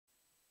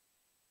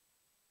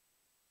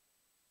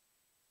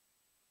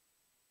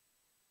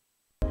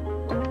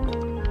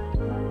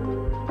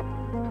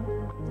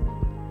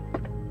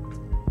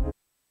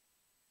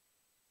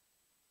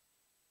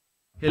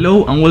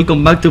Hello and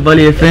welcome back to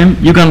Valley FM.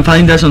 You can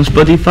find us on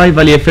Spotify,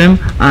 Valley FM,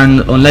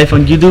 and on live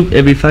on YouTube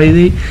every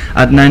Friday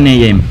at 9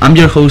 a.m. I'm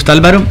your host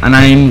Álvaro, and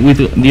I'm with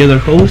the other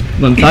host,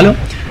 Gonzalo.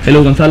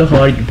 Hello Gonzalo,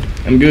 how are you?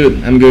 I'm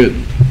good.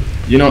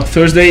 You know,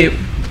 Thursday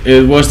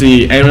it was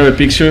the annual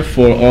picture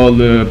for all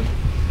the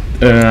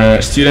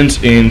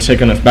students in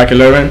second of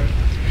baccalaureate,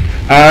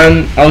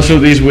 and also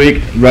this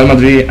week Real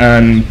Madrid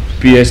and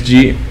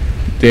PSG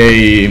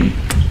they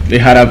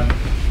had a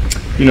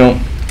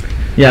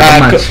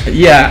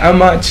a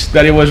match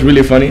that it was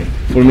really funny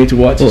for me to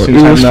watch. It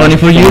was funny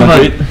for you,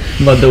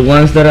 but the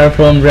ones that are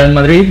from Real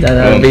Madrid, that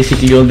are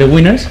basically all the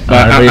winners.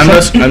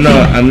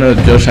 I'm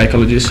not your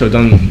psychologist, so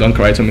don't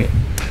cry to me.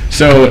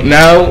 So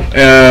now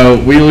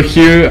we'll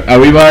hear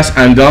Arribas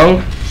and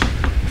Don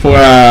for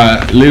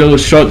a little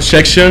short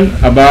section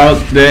about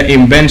the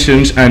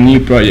inventions and new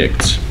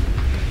projects.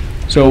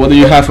 So what do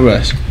you have for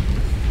us?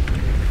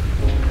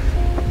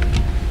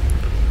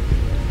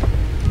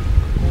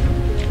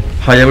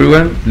 Hi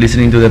everyone,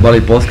 listening to the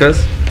Valley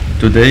podcast.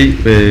 Today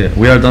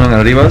we are Don and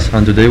Arribas,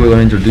 and today we're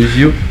going to introduce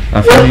you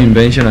a few new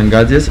inventions and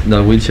gadgets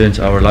that will change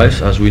our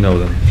lives as we know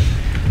them.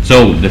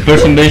 So the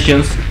first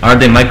inventions are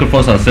the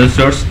microphones and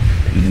sensors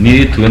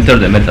needed to enter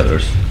the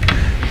metaverse.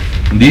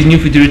 These new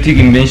futuristic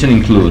inventions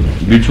include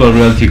virtual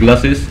reality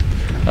glasses,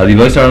 a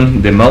device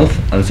around the mouth,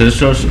 and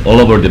sensors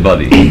all over the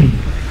body.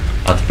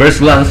 At first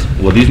glance,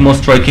 what is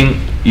most striking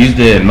is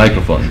the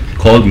microphone,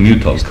 called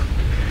MuTalk.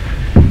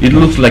 It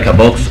looks like a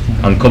box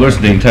and covers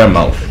the entire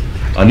mouth,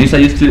 and is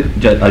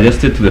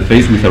adjusted to the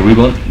face with a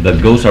ribbon that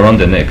goes around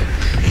the neck.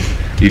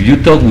 If you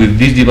talk with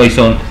this device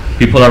on,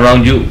 people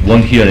around you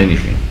won't hear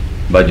anything,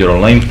 but your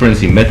online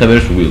friends in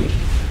Metaverse will.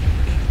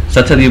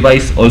 Such a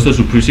device also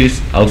suppresses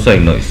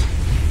outside noise.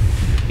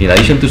 In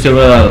addition to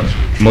several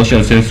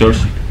motion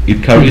sensors,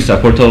 it carries a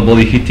portable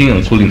body heating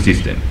and cooling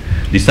system,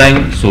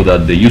 designed so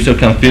that the user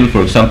can feel,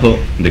 for example,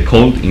 the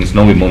cold in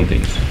snowy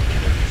mountains.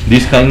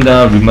 This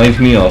kinda reminds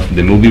me of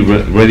the movie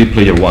Ready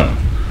Player One.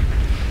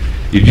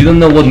 If you don't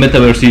know what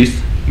Metaverse is,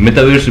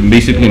 Metaverse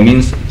basically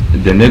means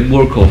the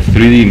network of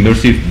 3D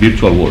immersive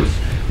virtual worlds,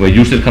 where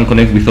users can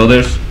connect with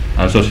others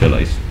and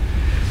socialize.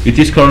 It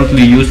is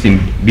currently used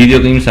in video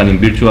games and in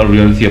virtual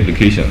reality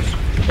applications,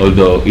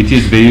 although it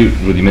is very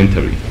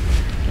rudimentary.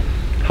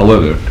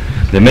 However,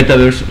 the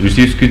Metaverse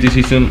receives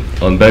criticism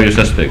on various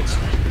aspects: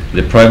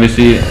 the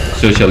privacy,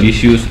 social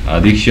issues,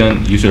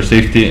 addiction, user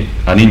safety,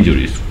 and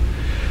injuries.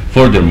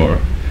 Furthermore,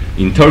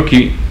 in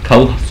Turkey,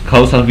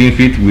 cows have been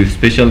fitted with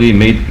specially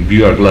made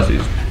VR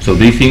glasses, so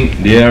they think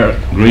they are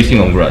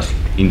grazing on grass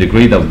in the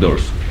great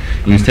outdoors,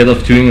 instead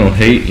of chewing on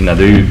hay in a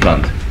dairy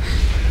plant.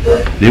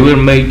 They were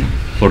made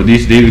for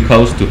these dairy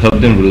cows to help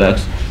them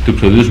relax to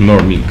produce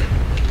more milk.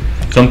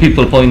 Some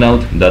people point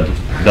out that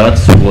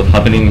that's what's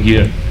happening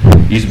here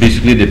is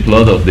basically the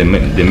plot of the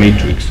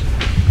Matrix.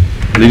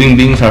 Living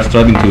beings are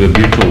striving to a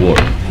virtual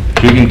world,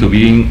 striving to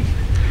being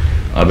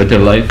a better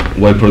life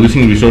while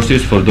producing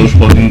resources for those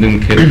holding them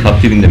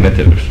captive in the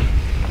metaverse.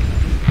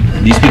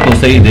 These people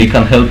say they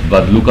can't help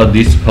but look at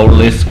these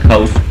powerless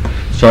cows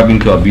strapped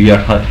into a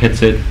VR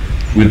headset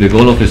with the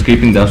goal of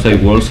escaping the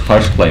outside world's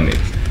harsh climate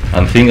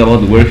and think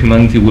about where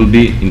humanity will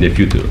be in the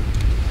future.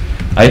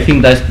 I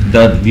think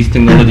that this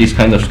technology is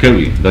kind of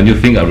scary, don't you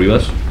think,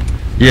 Arribas?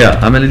 Yeah,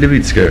 I'm a little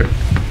bit scared.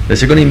 The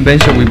second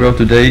invention we brought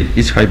today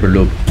is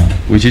Hyperloop,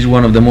 which is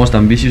one of the most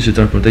ambitious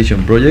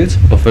transportation projects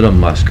of Elon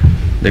Musk,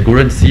 the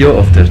current CEO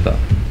of Tesla.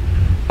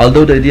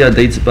 Although the idea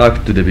dates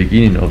back to the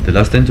beginning of the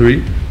last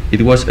century,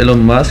 it was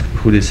Elon Musk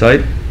who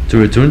decided to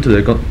return to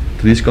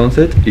this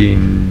concept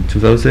in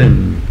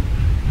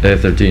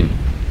 2013.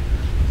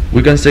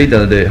 We can say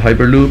that the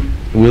Hyperloop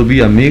will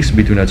be a mix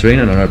between a train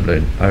and an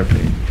airplane.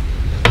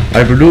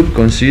 Hyperloop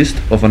consists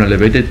of an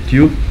elevated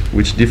tube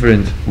with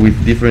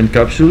different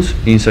capsules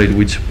inside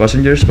which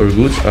passengers or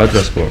goods are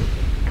transported.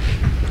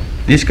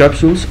 These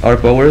capsules are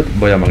powered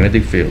by a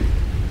magnetic field.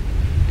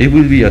 It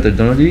will be a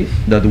technology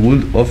that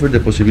would offer the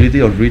possibility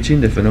of reaching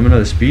the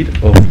phenomenal speed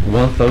of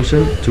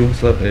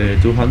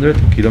 1,200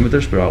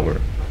 kilometers per hour.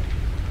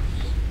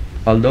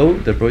 Although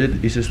the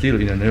project is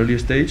still in an early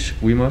stage,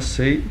 we must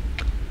say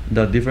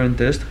that different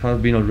tests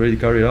have been already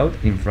carried out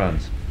in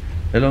France.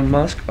 Elon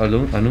Musk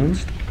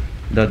announced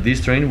that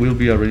this train will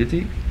be a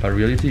reality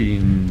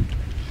in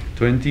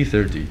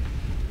 2030.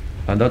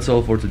 And that's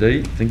all for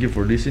today. Thank you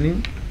for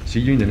listening. See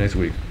you in the next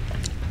week.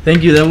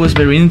 Thank you, that was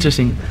very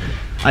interesting.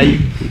 I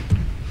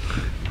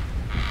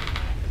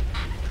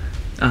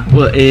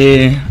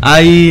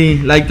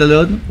liked a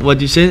lot what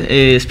you said,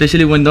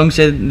 especially when Dong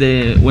said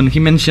when he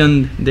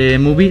mentioned the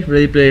movie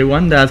Ready Player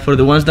One. That, for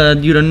the ones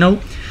that you don't know,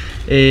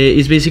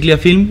 it's basically a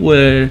film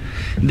where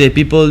the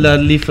people that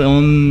live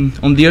on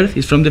the Earth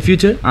is from the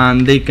future,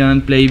 and they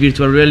can play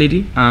virtual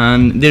reality,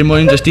 and they're more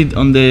interested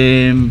on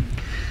the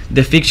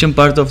fiction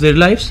part of their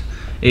lives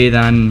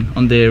than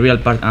on the real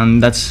part, and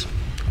that's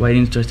quite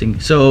interesting.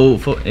 So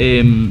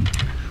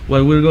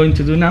what we're going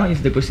to do now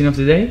is the question of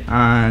the day,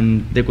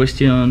 and the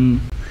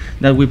question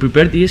that we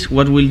prepared is,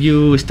 what will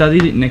you study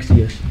the next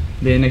year?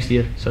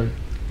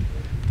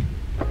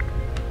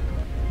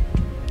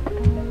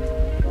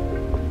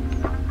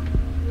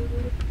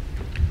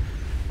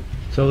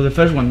 So the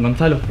first one,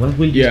 Gonzalo, what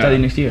will you study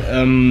next year?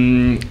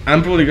 I'm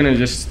probably gonna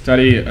just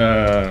study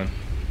an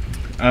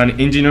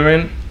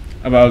engineering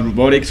about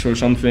robotics or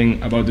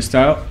something about the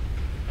style.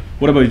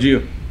 What about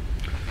you?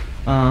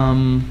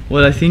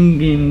 Well, I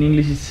think in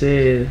English it's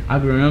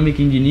agronomic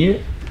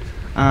engineer,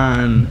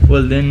 and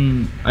well,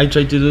 then I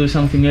try to do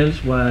something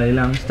else while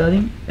I'm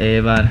studying,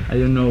 but I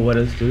don't know what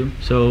else to do.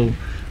 So,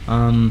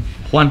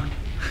 Juan,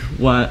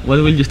 what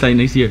will you study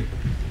next year?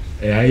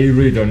 I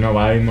really don't know.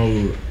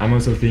 I'm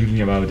also thinking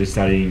about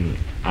studying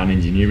an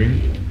engineering,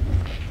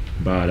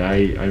 but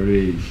I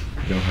really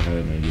don't have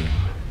an idea.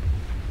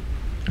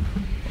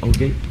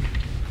 Okay.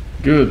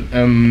 Good.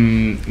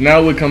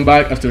 Now we'll come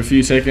back after a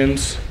few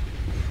seconds.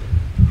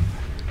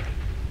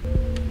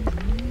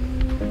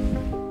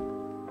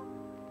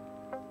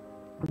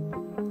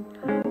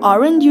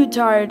 Aren't you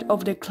tired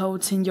of the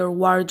clothes in your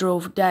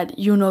wardrobe that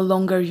you no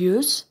longer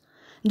use?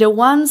 The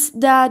ones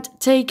that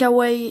take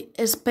away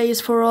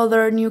space for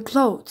other new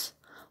clothes?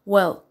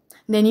 Well,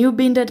 the new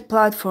Vinted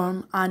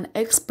platform, an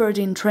expert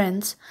in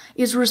trends,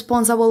 is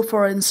responsible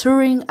for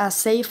ensuring a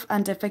safe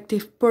and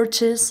effective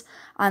purchase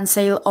and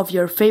sale of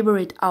your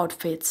favorite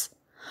outfits.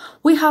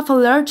 We have a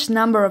large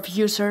number of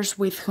users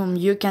with whom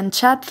you can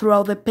chat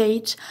throughout the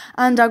page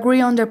and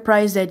agree on the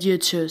price that you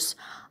choose.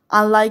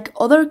 Unlike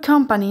other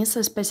companies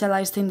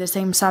specialized in the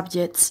same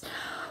subjects,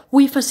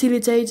 we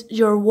facilitate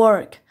your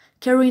work,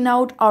 carrying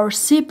out our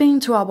shipping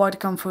to avoid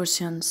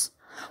confusions.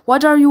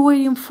 What are you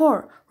waiting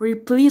for?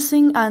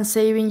 Replacing and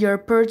saving your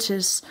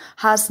purchase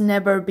has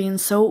never been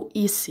so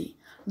easy.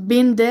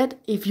 Vinted,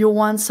 if you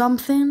want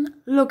something,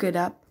 look it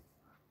up.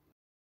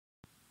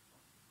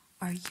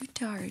 Are you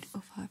tired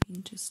of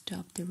having to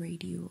stop the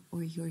radio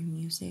or your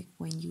music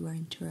when you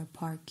enter a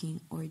parking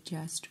or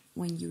just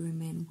when you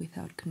remain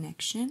without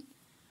connection?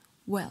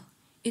 Well,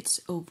 it's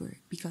over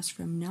because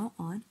from now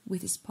on,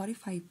 with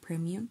Spotify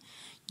Premium,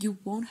 you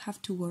won't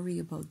have to worry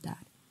about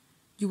that.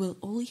 You will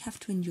only have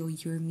to enjoy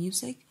your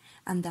music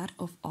and that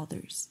of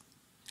others,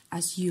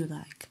 as you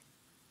like.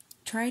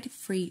 Try it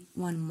free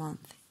 1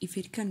 month. If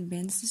it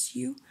convinces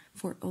you,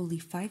 for only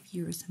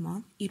 €5 a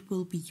month, it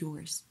will be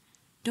yours.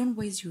 Don't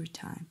waste your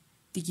time.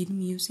 Digit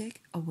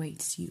Music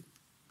awaits you.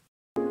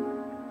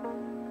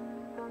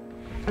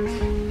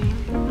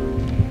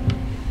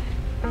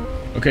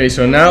 Okay,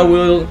 so now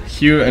we'll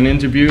hear an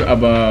interview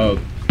about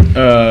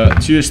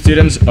two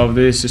students of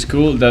this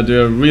school that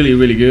they're really,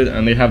 really good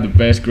and they have the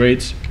best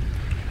grades.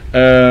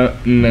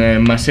 Natalia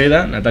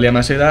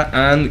Maceda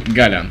and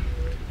Gala,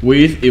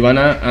 with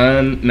Ivana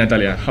and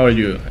Natalia. How are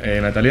you,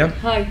 Natalia?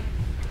 Hi.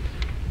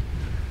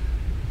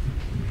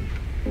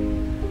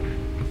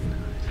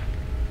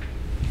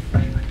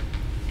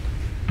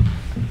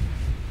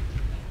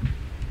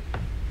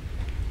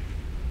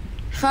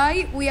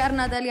 Hi, we are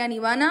Natalia and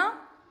Ivana.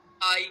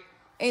 Hi.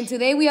 And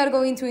today we are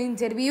going to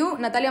interview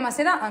Natalia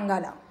Maceda and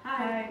Gala.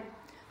 Hi.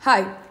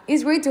 Hi,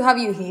 it's great to have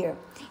you here.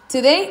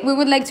 Today we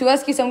would like to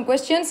ask you some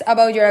questions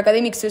about your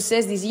academic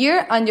success this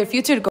year and your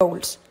future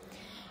goals.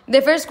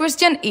 The first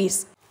question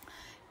is,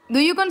 do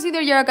you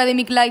consider your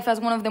academic life as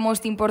one of the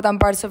most important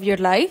parts of your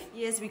life?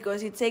 Yes,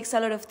 because it takes a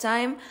lot of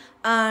time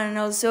and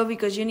also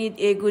because you need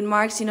good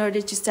marks in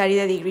order to study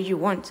the degree you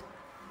want.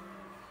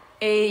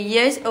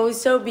 Yes,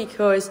 also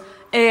because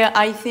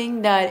I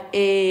think that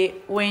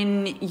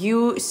when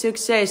you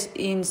success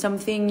in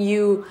something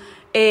you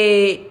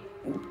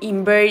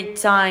invert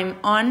time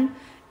on,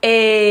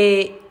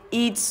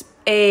 it's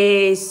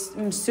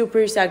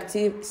super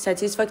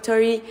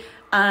satisfactory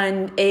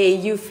and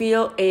you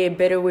feel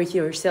better with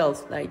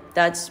yourself. Like,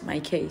 that's my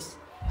case.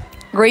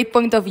 Great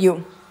point of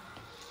view.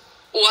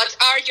 What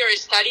are your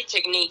study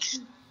techniques?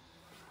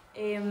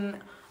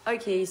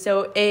 Okay,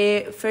 so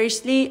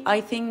firstly,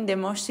 I think the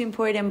most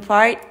important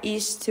part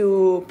is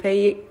to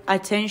pay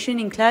attention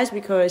in class,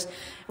 because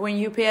when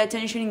you pay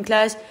attention in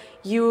class,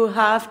 you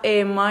have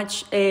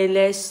much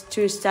less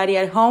to study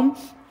at home.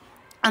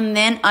 And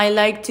then I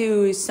like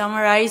to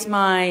summarize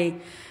my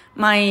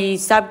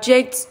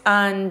subjects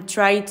and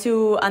try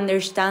to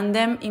understand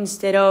them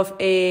instead of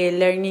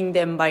learning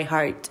them by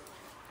heart.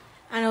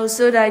 And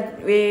also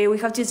that we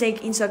have to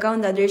take into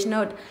account that there's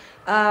not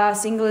a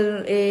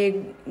single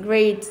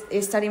great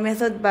study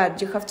method,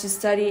 but you have to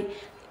study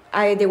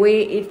the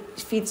way it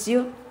fits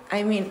you.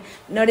 I mean,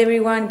 not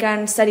everyone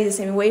can study the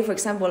same way. For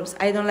example,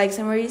 I don't like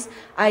summaries.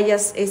 I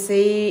just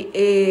say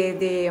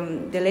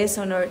the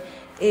lesson or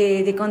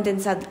the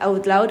contents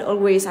out loud,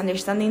 always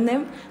understanding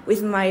them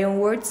with my own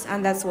words,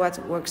 and that's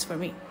what works for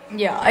me.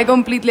 Yeah, I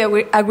completely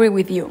agree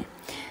with you.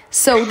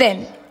 So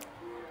then,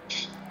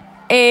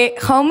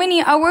 how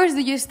many hours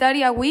do you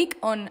study a week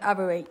on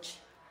average?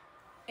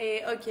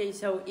 Okay,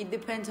 so it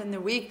depends on the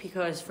week,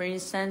 because, for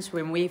instance,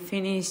 when we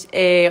finish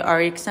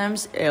our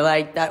exams,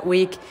 like that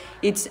week,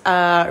 it's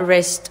a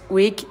rest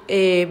week.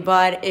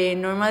 But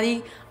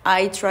normally,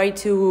 I try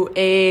to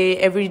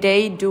every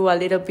day do a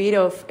little bit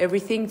of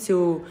everything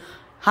to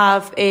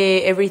have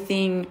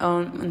everything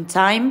on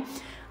time.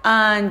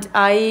 And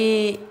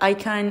I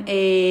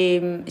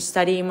can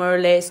study more or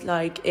less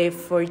like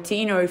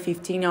 14 or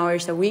 15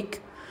 hours a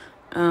week.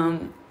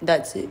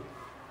 That's it.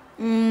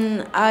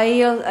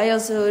 I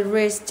also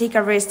take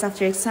a rest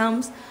after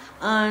exams,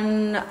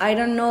 and I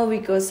don't know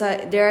because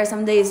there are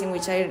some days in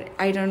which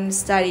I don't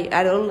study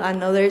at all,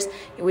 and others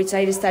in which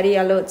I study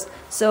a lot.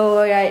 So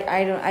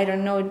I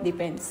don't know. It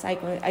depends. I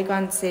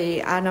can't say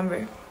a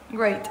number.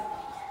 Great.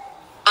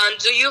 And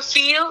do you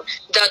feel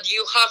that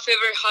you have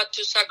ever had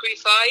to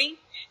sacrifice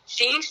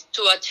things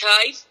to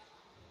achieve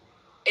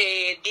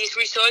these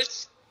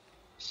results?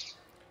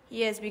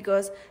 Yes,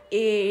 because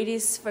it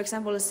is, for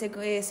example, a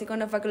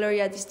second of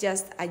baccalaureate is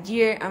just a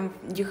year, and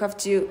you have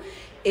to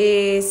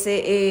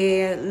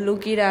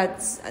look it at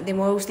the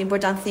most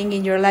important thing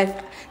in your life,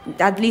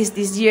 at least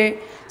this year.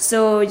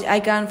 So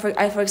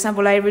for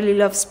example, I really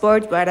love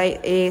sport, but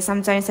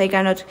sometimes I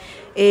cannot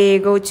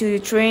go to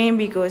train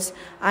because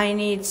I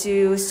need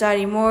to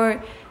study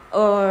more,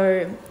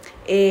 or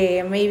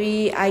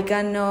maybe I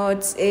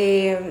cannot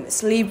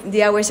sleep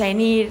the hours I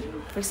need,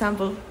 for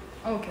example.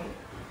 Okay.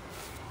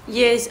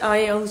 Yes,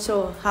 I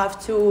also have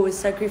to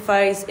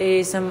sacrifice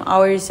some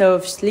hours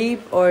of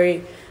sleep,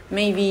 or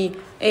maybe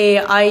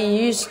I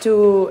used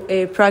to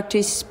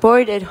practice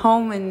sport at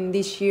home, and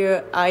this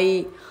year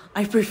I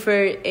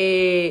prefer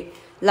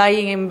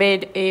lying in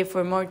bed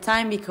for more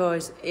time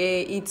because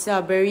it's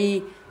a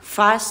very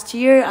fast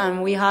year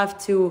and we have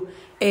to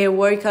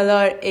work a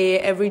lot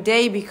every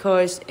day,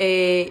 because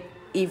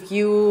if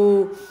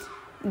you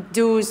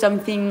do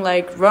something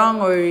like wrong,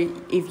 or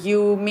if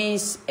you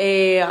miss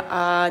a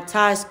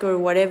task or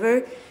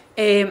whatever,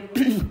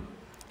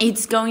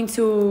 it's going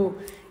to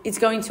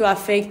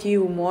affect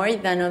you more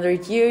than other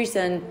years.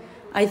 And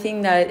I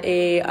think that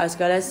as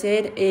Gala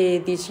said,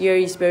 this year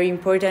is very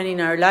important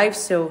in our lives,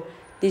 so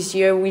this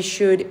year we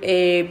should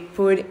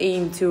put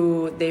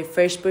into the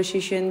first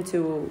position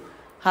to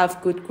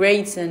have good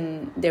grades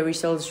and the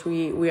results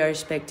we are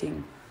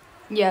expecting.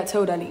 Yeah,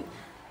 totally.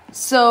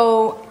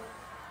 So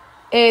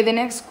the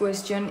next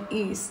question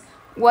is,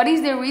 what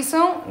is the reason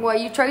why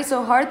you try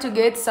so hard to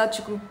get such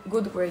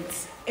good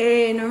grades?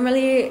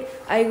 Normally,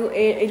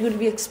 it would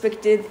be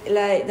expected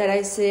like that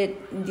I said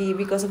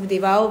because of the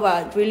vow,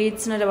 but really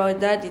it's not about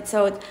that. It's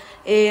about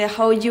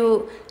how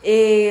you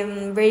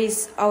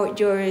base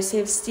your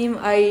self-esteem.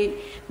 I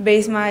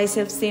base my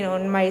self-esteem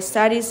on my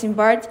studies in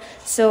part,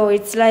 so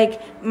it's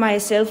like my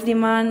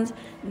self-demand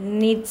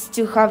needs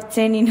to have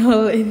 10 in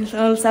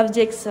all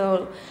subjects,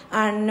 so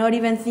and not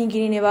even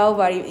thinking in about,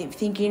 but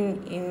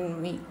thinking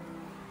in me.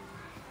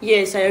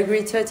 Yes, I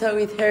agree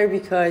totally with her,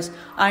 because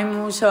I'm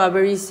also a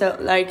very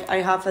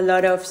I have a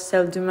lot of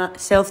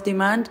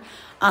self-demand,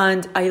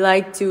 and I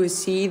like to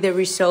see the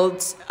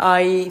results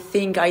I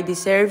think I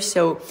deserve,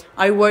 so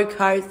I work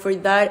hard for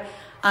that.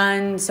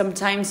 And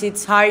sometimes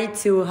it's hard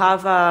to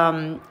have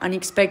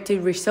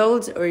unexpected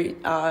results, or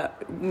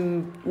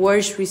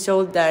worse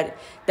result that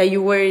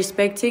you were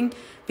expecting,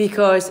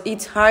 because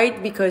it's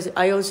hard, because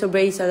I also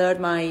base a lot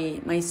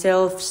my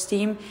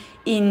self-esteem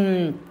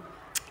in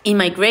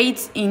my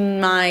grades,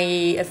 in my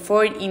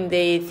effort, in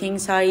the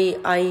things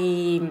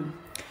I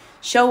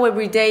show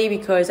every day,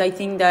 because I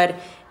think that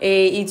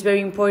it's very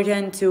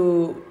important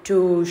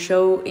to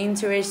show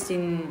interest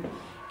in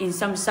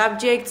some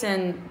subjects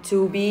and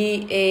to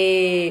be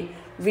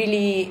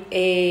really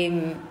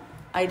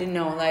I don't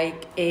know,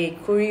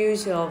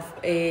 curious of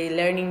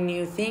learning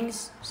new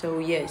things. So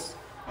yes.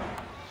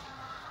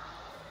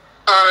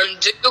 And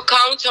do you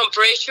count on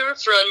pressure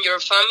from your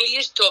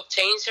families to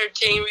obtain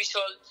certain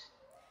results?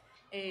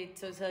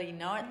 Totally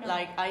not.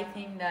 I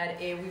think that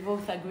we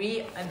both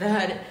agree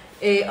that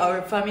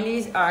our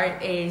families are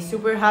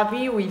super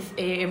happy with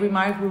every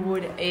mark we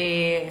would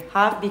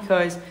have,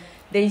 because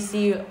they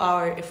see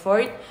our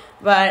effort.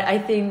 But I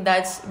think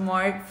that's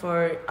more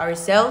for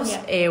ourselves.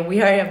 Yeah.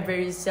 We are a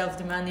very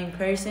self-demanding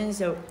person,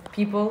 so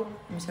we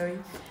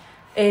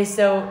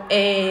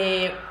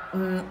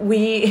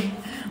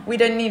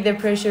don't need the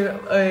pressure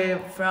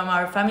from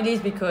our families,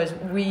 because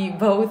we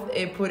both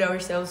put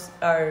ourselves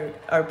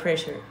our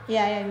pressure.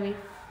 Yeah, I agree.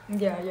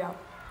 Yeah.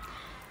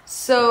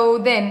 So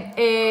then,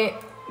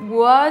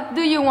 what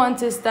do you want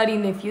to study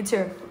in the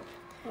future?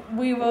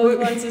 We both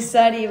want to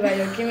study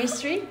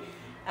biochemistry.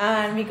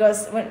 And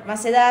because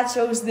Maceda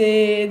chose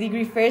the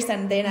degree first,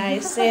 and then I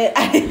said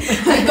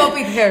I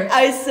copied her.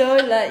 I saw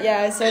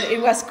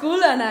it was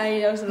cool, and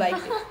I also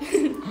liked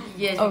it.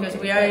 Yes, because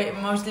we are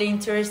mostly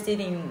interested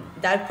in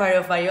that part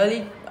of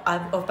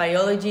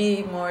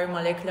biology, more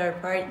molecular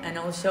part, and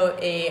also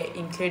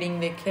including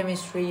the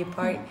chemistry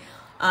part.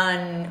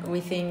 And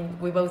we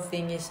both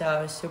think it's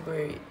a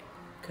super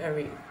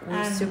career,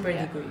 super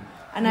degree.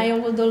 And I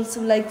would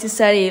also like to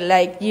study,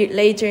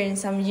 later in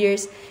some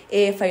years,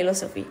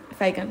 philosophy,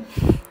 if I can.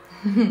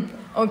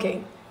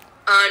 Okay.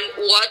 And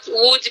what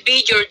would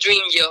be your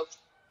dream job?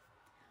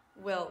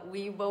 Well,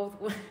 we both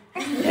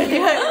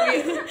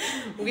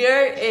we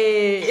are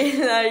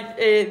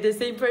the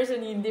same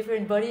person in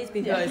different bodies,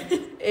 because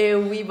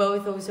we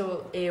both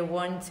also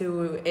want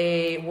to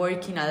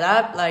work in a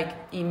lab,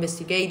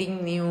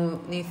 investigating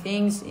new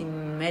things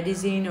in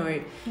medicine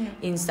or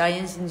in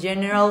science in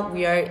general.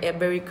 We are a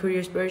very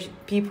curious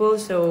people,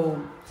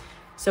 so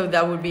So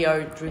that would be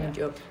our dream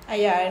job.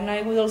 Yeah, and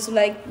I would also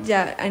like,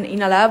 and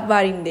in a lab,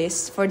 but in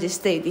this for the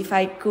state, if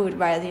I could,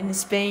 but in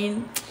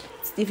Spain,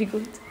 it's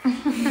difficult.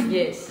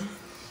 Yes.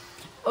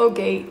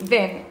 Okay,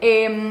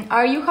 then,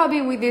 are you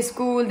happy with the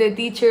school, the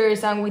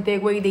teachers, and with the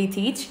way they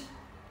teach?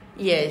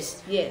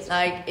 Yes.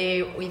 Like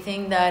we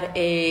think that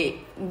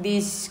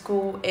this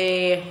school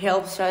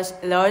helps us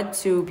a lot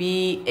to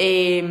be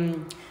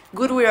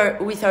good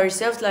with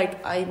ourselves.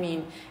 Like I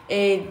mean,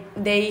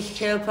 they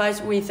help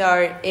us with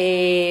our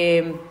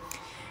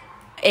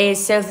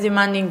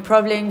self-demanding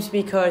problems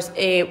because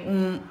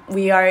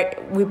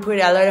we put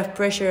a lot of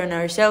pressure on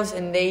ourselves,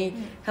 and they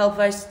help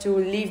us to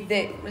leave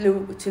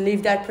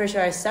that pressure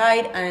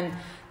aside, and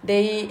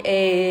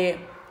they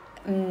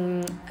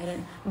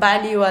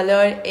value a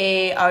lot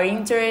our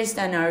interest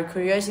and our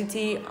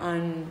curiosity,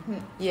 and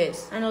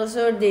yes. And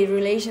also the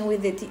relation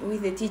with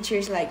the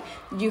teachers, like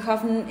you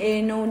have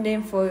known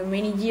them for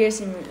many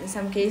years in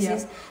some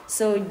cases,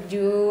 so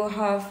you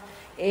have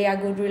a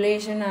good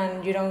relation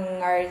and you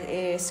don't are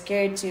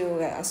scared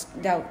to ask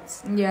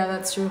doubts. Yeah,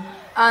 that's true.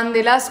 And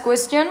the last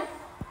question.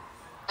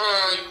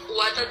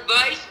 What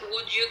advice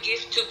would you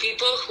give to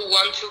people who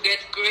want to get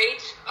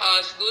grades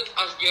as good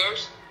as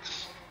yours?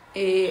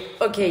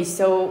 Okay,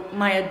 so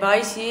my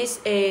advice is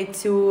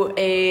to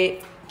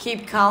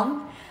keep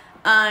calm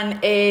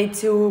and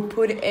to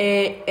put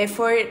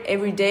effort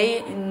every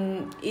day.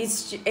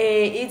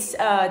 It's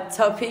a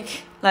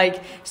topic,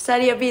 like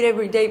study a bit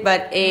every day,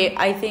 but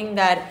I think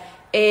that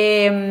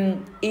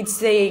it's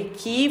the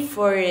key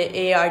for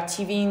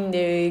achieving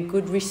the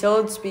good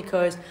results,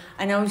 because,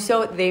 and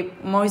also the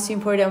most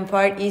important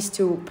part is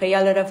to pay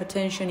a lot of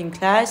attention in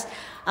class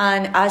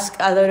and ask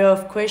a lot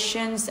of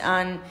questions,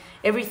 and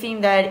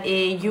everything that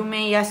you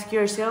may ask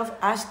yourself,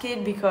 ask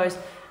it, because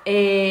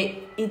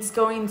it's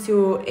going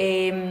to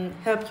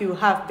help you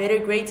have better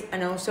grades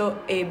and also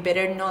a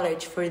better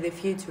knowledge for the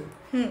future.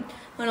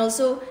 And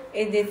also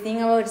the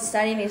thing about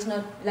studying is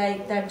not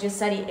like that you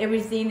study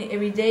everything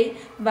every day,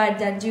 but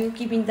that you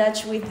keep in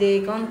touch with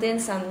the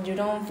contents and you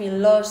don't feel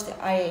lost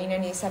in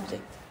any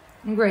subject.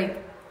 Great.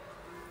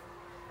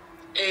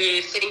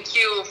 Thank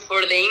you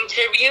for the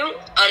interview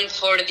and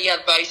for the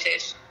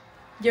advices.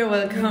 You're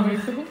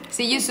welcome.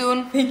 See you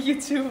soon. Thank you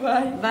too.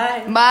 Bye.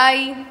 Bye.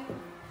 Bye.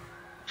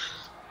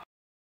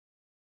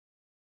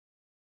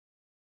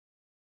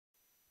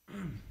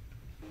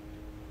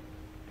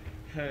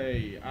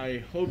 Hey, I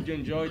hope you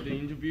enjoyed the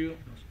interview,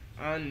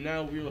 and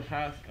now we'll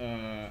have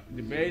a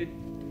debate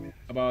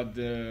about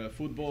the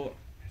football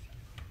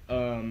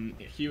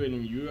here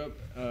in Europe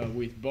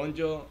with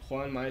Bonjo,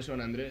 Juan, Maestro,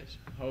 and Andres.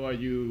 How are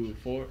you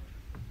four?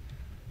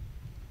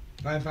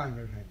 I'm fine,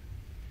 very fine.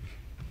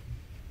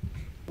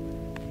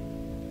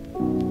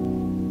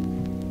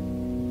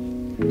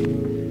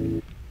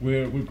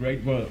 We're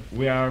great. Well,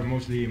 we are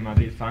mostly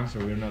Madrid fans, so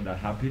we're not that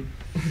happy.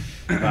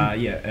 But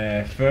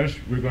yeah, first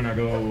we're gonna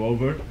go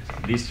over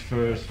these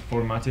first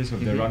 4 matches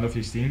of the round of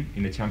 16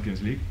 in the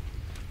Champions League.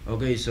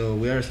 Okay, so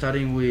we are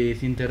starting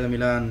with Inter de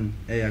Milan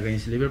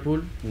against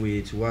Liverpool,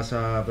 which was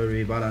a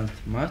very balanced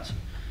match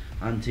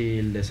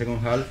until the second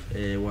half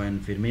when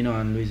Firmino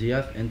and Luis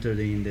Diaz entered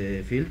in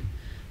the field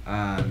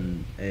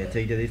and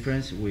take the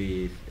difference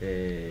with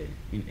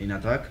in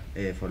attack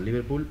for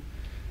Liverpool,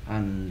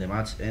 and the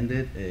match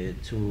ended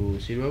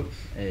 2-0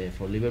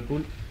 for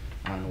Liverpool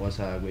and was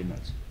a great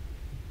match.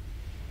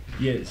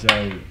 Yeah, so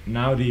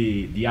now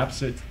the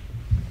upset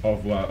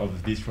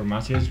of these 4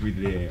 matches with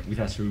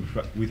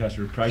a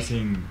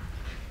surprising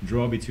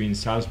draw between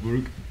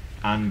Salzburg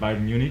and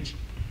Bayern Munich,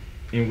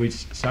 in which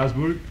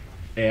Salzburg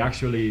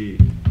actually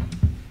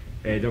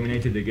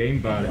dominated the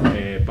game, but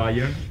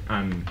Bayern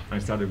and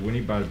started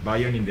winning, but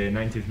Bayern in the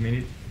 90th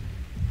minute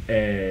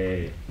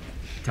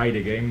tied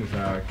the game with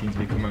a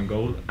Kingsley Coman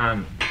goal.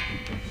 And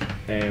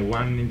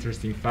one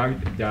interesting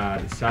fact,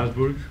 that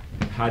Salzburg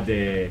had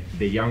the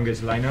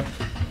youngest lineup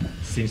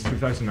since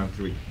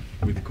 2003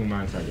 with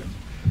Koeman and Sagan.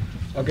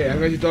 Okay, I'm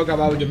going to talk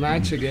about the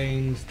match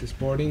against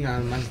Sporting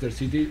and Manchester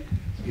City.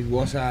 It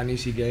was an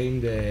easy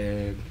game.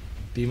 The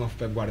team of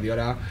Pep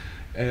Guardiola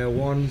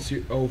won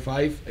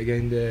 0-5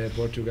 against the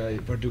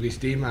Portuguese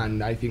team,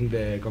 and I think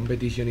the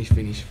competition is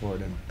finished for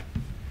them.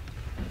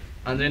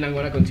 And then I'm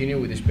going to continue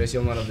with the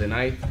special man of the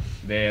night,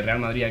 the Real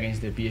Madrid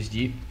against the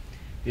PSG.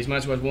 This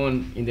match was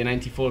won in the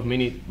 94th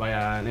minute by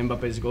an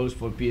Mbappe's goals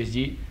for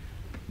PSG,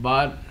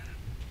 but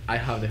I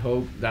have the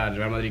hope that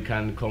Real Madrid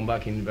can come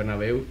back in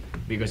Bernabeu,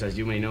 because as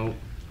you may know,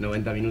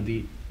 90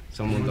 minuti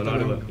son un montón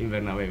largo in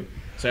Bernabeu.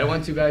 So I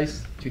want you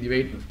guys to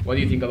debate what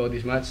do you think about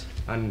this match,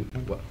 and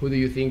who do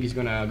you think is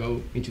going to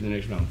go into the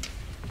next round?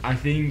 I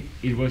think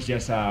it was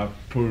just a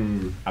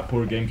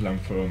poor game plan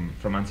from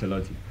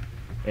Ancelotti.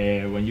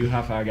 When you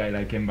have a guy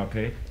like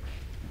Mbappe,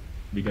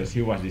 because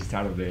he was the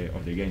star of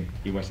the game,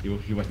 he was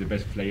the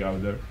best player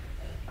out there,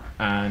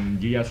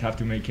 and you just have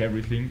to make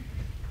everything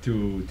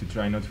to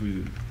try not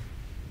to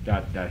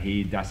that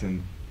he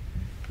doesn't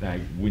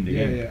like win the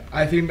game. Yeah,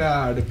 I think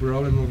that the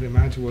problem of the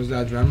match was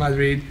that Real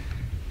Madrid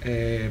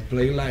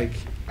played like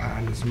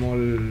a small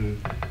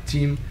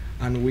team,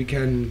 and we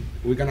can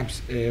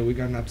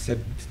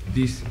accept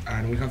this,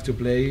 and we have to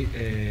play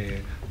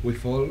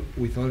with all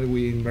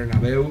in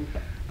Bernabeu,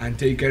 and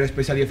take care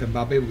especially of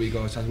Mbappe,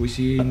 because as we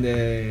see in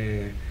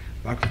the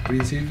back of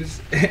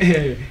principles,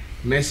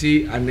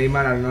 Messi and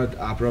Neymar are not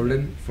a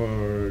problem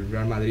for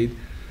Real Madrid.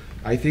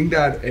 I think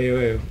that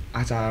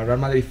as a Real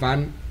Madrid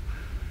fan,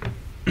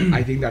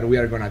 I think that we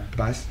are gonna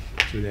pass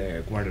to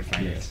the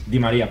quarterfinals. Yes. Di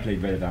Maria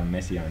played better than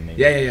Messi and Neymar.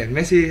 Yeah.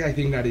 Messi, I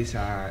think that is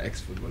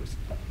ex-footballist.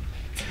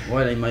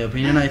 Well, in my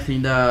opinion, I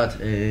think that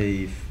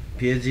if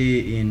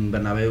PSG in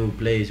Bernabeu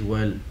plays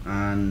well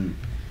and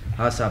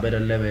has a better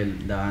level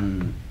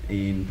than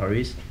in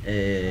Paris,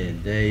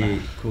 they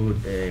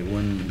could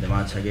win the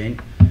match again.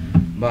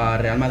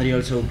 But Real Madrid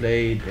also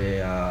played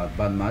a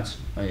bad match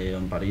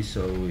on Paris,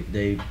 so if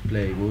they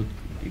play good,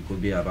 it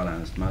could be a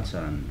balanced match,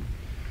 and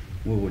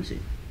we will see.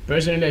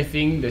 Personally, I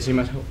think the same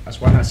as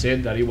Juan has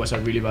said, that it was a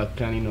really bad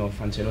planning of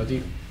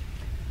Ancelotti.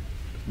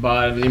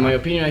 But in my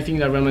opinion, I think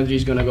that Real Madrid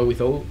is going to go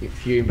with all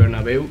here in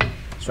Bernabeu.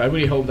 So I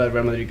really hope that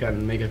Real Madrid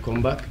can make a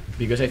comeback,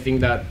 because I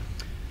think that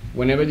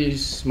whenever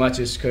these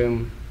matches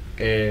come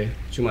to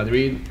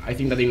Madrid, I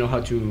think that they know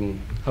how to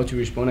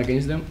respond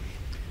against them.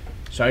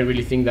 So I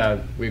really think that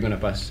we're going to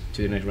pass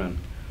to the next round.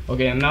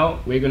 Okay, and now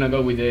we're going to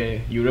go with the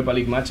Europa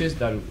League matches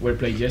that were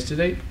played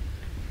yesterday,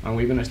 and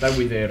we're going to start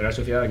with the Real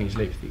Sociedad against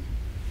Leipzig.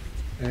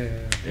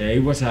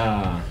 It was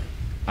a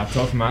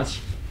tough match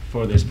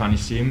for the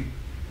Spanish team,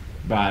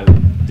 but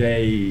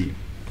they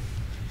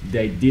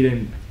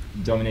didn't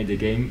dominate the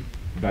game,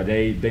 but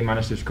they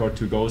managed to score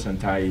 2 goals and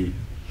tie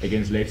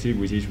against Leipzig,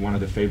 which is one of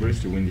the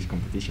favorites to win this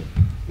competition.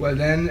 Well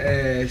then,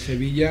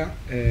 Sevilla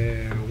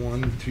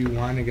won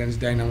 3-1 against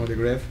Dynamo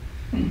Zagreb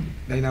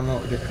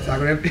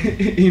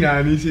in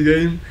an easy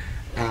game,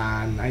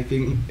 and I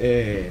think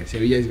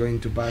Sevilla is going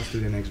to pass to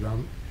the next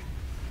round.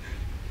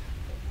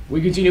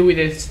 We continue with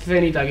the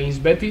Zenit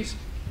against Betis.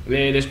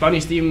 The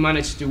Spanish team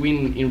managed to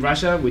win in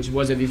Russia, which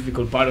was a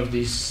difficult part of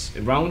this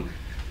round.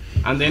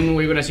 And then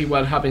we're going to see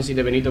what happens in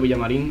the Benito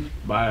Villamarín.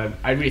 But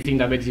I really think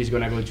that Betis is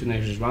going to go to the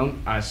next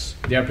round, as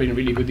they are playing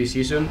really good this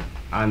season,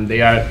 and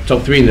they are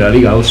top 3 in the La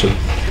Liga also.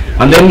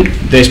 And then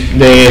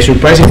the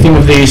surprising thing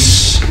of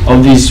this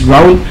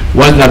round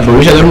was that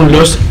Borussia Dortmund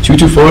lost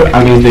 2-4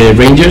 against the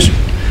Rangers,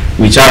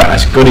 which are a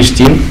Scottish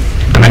team.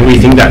 And I really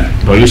think that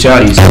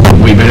Borussia is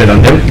way better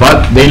than them,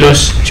 but they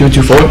lost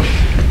 2-4.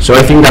 So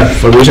I think that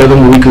for Borussia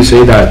Dortmund we could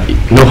say that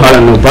no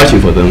Haaland, no party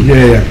for them.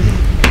 Yeah.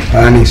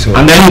 And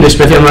then the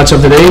special match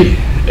of the day,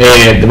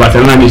 the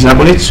Barcelona against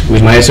Napoli, with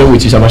Maeso,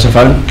 which is a Barca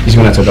fan. He's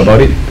going to talk about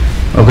it.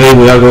 Okay,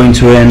 we are going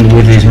to end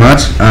with this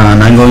match,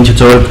 and I'm going to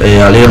talk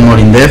a little more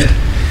in depth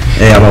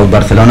about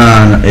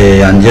Barcelona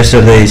and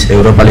yesterday's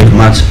Europa League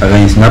match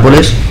against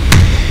Napoli.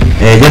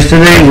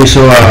 Yesterday we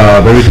saw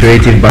a very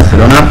creative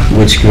Barcelona,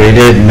 which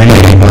created many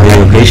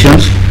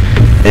occasions.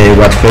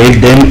 What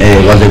failed them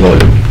was the goal.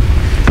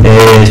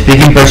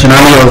 Speaking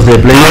personally of the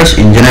players,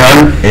 in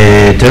general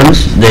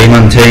terms, they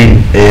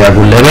maintain a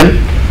good level,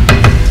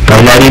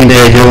 highlighting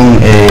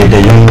the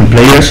young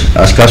players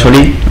as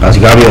casually as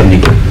Gavi or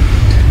Nico.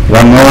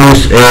 What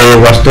most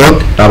was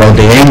talked about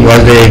the game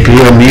was the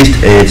clear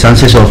missed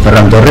chances of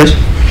Ferran Torres,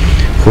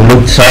 who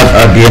looked sad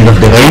at the end of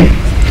the game.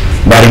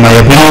 But in my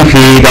opinion,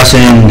 he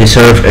doesn't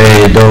deserve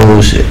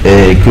those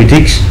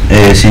critics,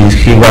 since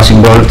he was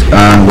involved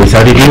and with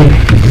attitude,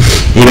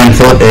 even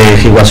though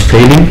he was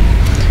failing,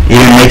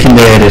 even making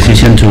the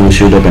decision to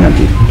shoot a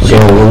penalty. So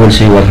we will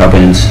see what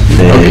happens.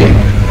 Okay.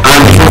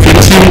 And for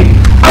finishing,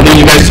 I want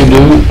you guys to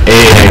do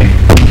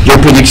your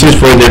predictions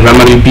for the Real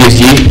Madrid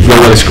PSG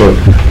global score.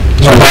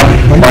 So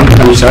Juan,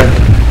 can you start?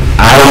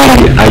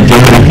 I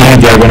genuinely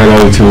think they are going to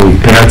go to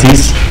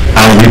penalties,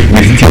 and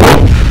with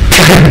Thibaut,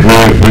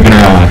 we're going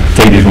to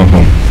take this one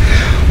home.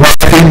 Well,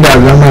 I think that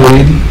Real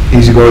Madrid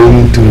is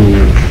going to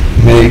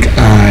make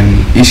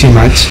an easy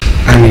match,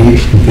 and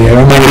the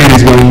Real Madrid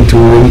is going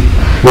to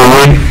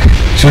win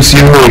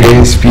 2-0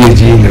 against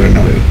PSG in the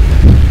Bernabeu.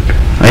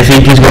 I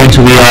think it's going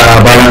to be a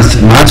balanced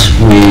match,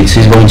 which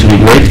is going to be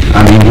great,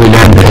 and it will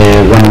end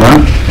 1-1.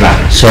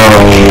 So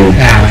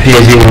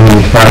PSG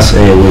will pass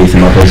with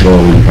Mbappe's goal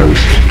in Paris.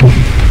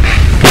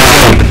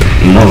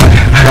 No man.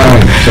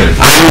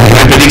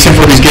 My prediction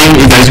for this game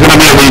is that it's going to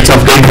be a really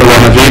tough game for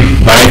Real Madrid,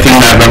 but I think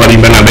that Real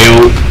Madrid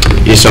Bernabeu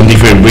is some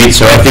different breed,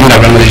 so I think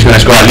that Real Madrid is going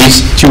to score at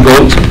least 2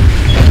 goals.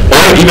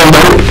 Or even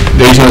though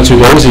there is not 2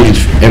 goals,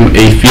 if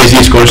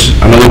PSG scores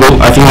another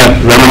goal, I think that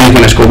Real Madrid is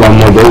going to score 1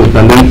 more goal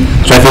than them.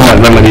 So I think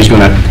that Real Madrid is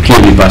going to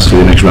clearly pass to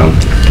the next round.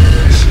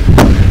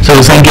 So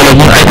thank you.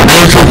 I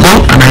also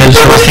hope, and I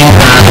also think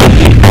that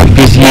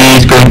PSG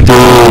is going to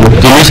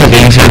lose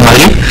against Real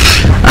Madrid.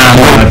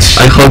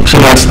 I hope so.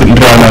 That's the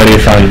Real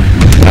Madrid fan.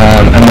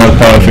 I'm not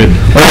part of it.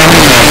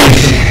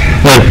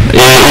 Well,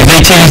 if they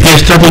change their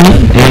strategy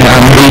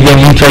and they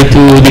don't try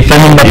to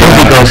defend Mbappe,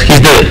 because he's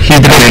the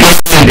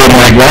best. If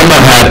my grandma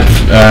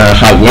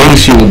had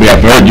wings, she would be a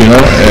bird, you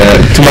know.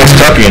 Too much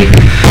talking.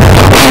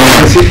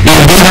 If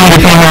they don't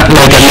defend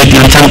like a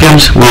European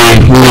champions,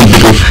 we will be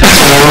good.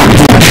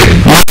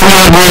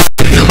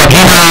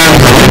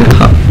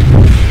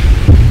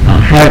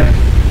 So,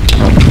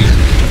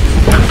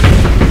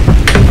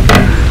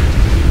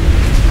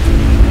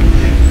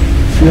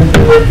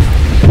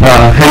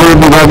 Hello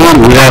everybody,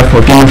 we are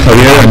Joaquin and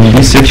Javier, and in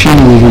this section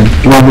we will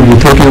be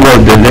talking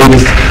about the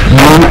latest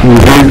news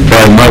revealed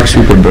by Mark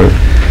Zuckerberg.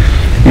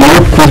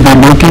 Europe could be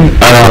looking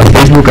at a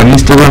Facebook and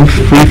Instagram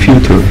free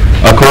future,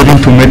 according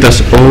to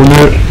Meta's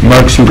owner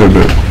Mark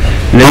Zuckerberg.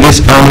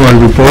 Latest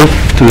annual report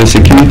to the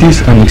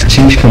Securities and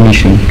Exchange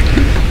Commission.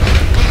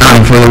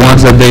 And for the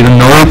ones that they don't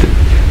know it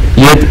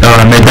yet,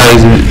 Meta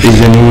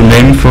is a new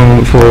name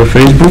for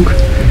Facebook.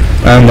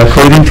 And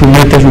according to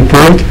Meta's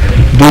report,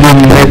 due to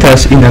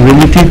Meta's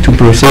inability to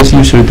process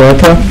user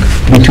data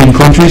between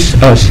countries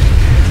as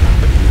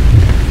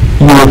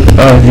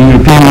the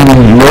European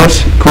Union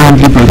laws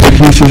currently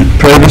protect user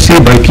privacy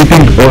by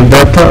keeping all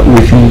data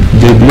within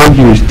the block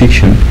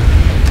jurisdiction.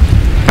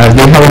 As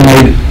they haven't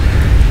made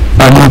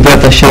a new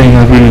data sharing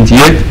agreement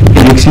yet,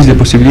 it exists the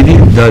possibility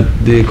that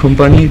the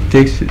company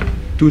takes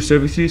two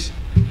services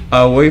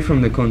away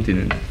from the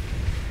continent.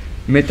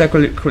 Meta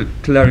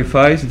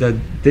clarifies that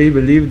they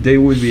believe they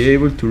will be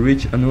able to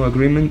reach a new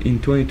agreement in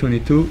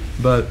 2022,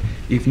 but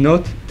if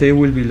not, they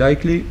will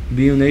likely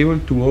be unable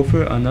to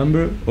offer a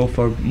number of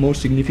our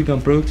most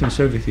significant products and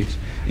services,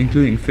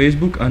 including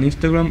Facebook and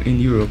Instagram in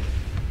Europe.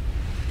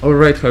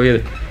 Alright,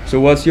 Javier, so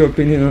what's your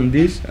opinion on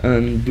this,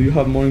 and do you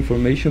have more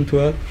information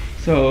to add?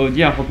 So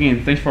yeah,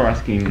 Joaquin, thanks for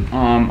asking.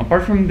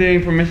 Apart from the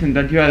information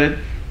that you added,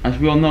 as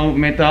we all know,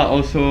 Meta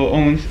also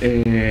owns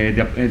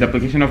the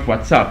application of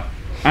WhatsApp.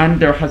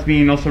 And there has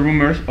been also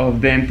rumors of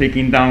them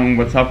taking down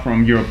WhatsApp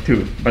from Europe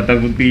too, but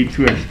that would be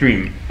too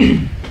extreme.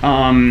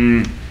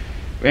 I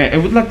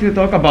would like to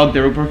talk about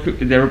the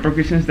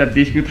repercussions that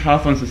this could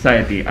have on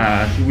society.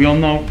 As we all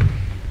know,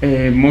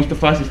 most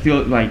of us uses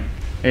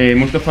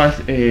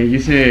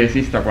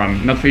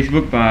Instagram, not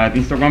Facebook, but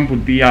Instagram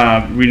would be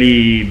a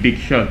really big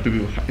shot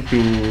to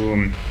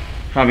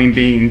having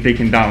been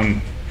taken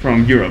down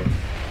from Europe.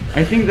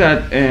 I think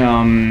that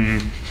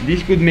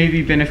this could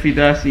maybe benefit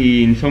us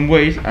in some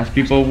ways, as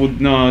people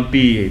would not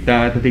be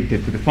that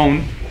addicted to the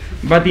phone.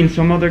 But in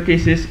some other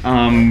cases,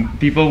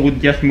 people would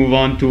just move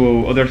on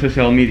to other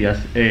social medias,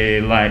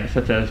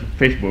 such as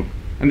Facebook,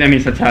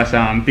 such as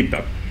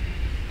TikTok.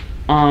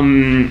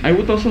 I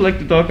would also like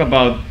to talk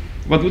about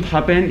what would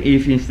happen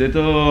if instead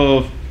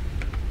of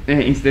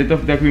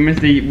the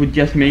agreements, they would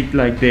just make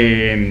like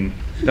the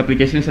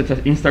applications such as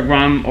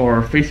Instagram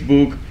or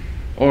Facebook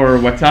or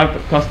WhatsApp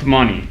cost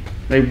money.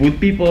 Like, would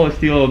people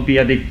still be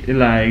addicted,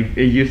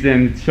 use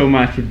them so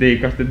much if they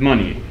costed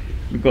money?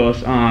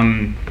 Because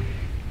not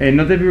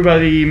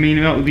everybody may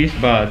know this,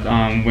 but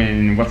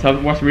when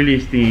WhatsApp was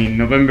released in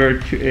November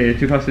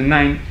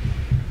 2009,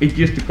 it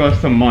used to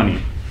cost some money.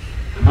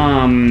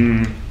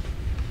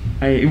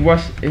 It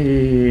was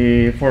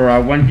for a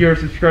 1 year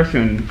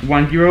subscription,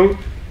 €1.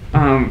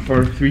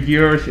 For 3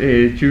 years,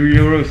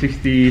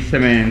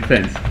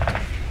 €2.67.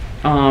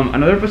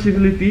 Another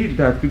possibility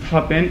that could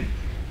happen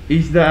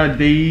is that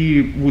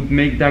they would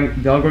make the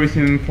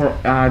algorithm for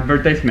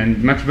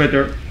advertisement much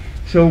better,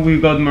 so we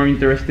got more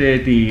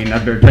interested in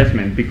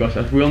advertisement, because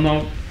as we all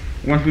know,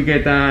 once we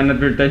get an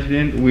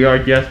advertisement, we are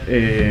just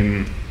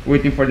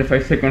waiting for the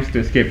 5 seconds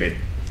to skip it.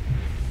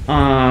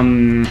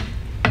 And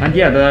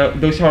yeah,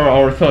 those are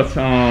our thoughts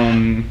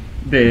on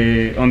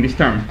this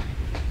term.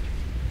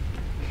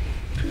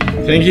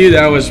 Thank you,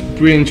 that was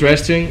pretty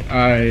interesting.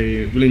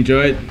 I really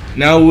enjoyed it.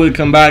 Now we'll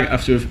come back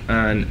after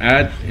an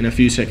ad in a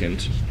few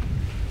seconds.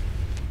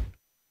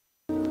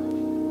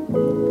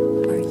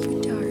 Are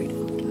you tired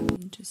of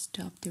having to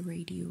stop the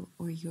radio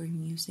or your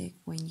music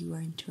when you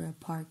are into a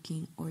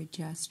parking, or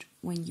just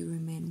when you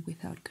remain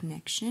without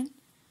connection?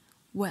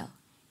 Well,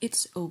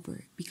 it's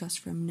over, because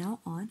from now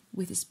on,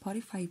 with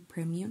Spotify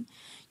Premium,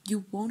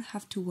 you won't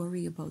have to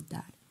worry about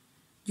that.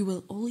 You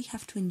will only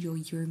have to enjoy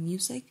your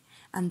music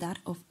and that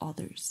of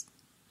others,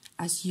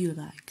 as you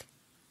like.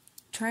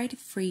 Try it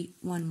free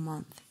 1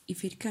 month.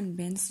 If it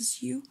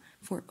convinces you,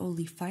 for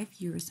only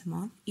 €5 a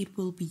month, it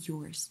will be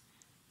yours.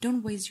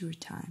 Don't waste your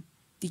time.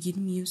 The good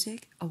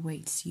music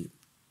awaits you.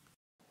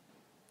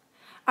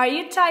 Are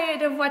you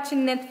tired of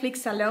watching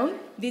Netflix alone?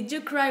 Did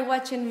you cry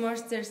watching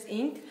Monsters,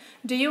 Inc.?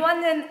 Do you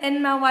want an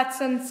Emma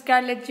Watson,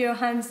 Scarlett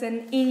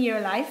Johansson in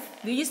your life?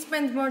 Do you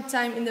spend more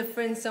time in the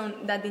friend zone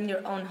than in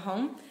your own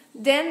home?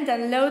 Then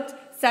download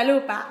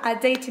Salupa, a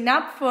dating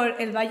app for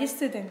El Valle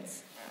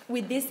students.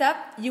 With this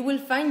app, you will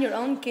find your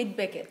own Kate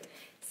Beckett.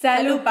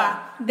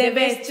 Salupa, the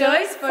best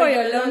choice for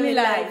your lonely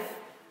life.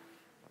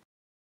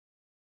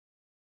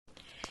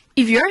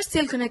 If you're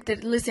still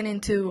connected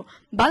listening to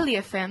Bali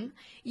FM,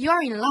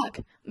 you're in luck,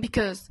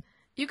 because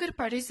you could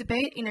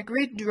participate in a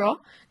great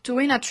draw to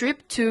win a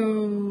trip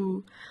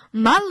to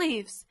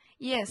Maldives.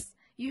 Yes,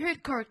 you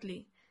heard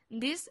correctly.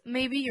 This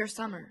may be your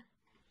summer.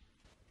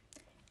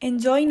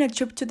 Enjoying a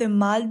trip to the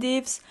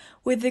Maldives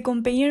with the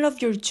companion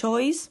of your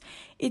choice.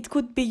 It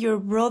could be your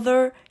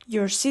brother,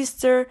 your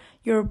sister,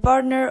 your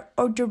partner,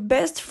 or your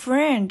best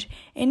friend.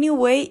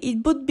 Anyway,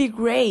 it would be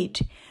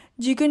great.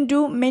 You can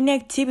do many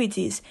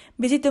activities,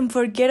 visit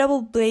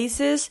unforgettable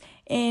places,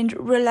 and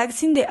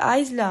relax in the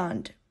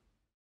island.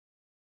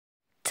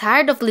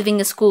 Tired of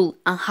leaving school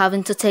and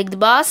having to take the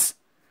bus?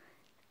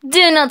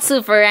 Do not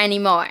suffer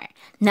anymore.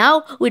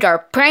 Now, with our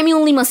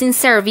premium limousine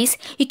service,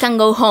 you can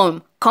go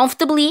home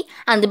comfortably,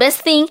 and the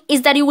best thing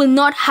is that you will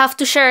not have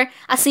to share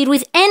a seat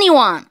with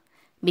anyone.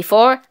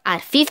 Before,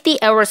 at 50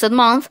 euros a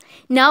month,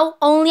 now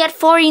only at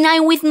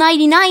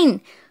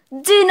 49,99.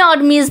 Do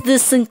not miss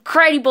this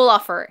incredible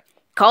offer.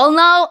 Call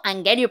now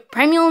and get your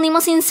premium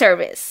limousine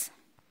service.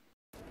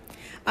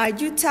 Are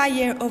you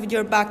tired of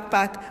your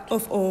backpack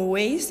of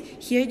always?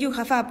 Here you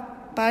have a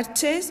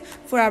purchase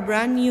for a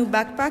brand new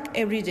backpack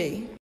every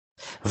day.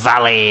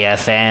 Valley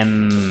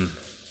FM.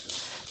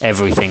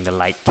 Everything the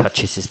light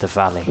touches is the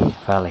valley,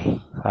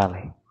 valley,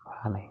 valley,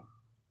 valley.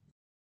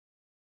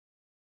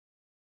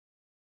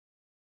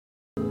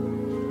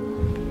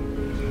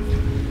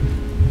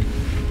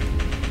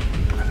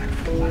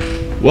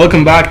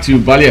 Welcome back to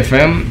Valley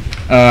FM.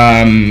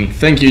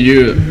 Thank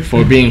you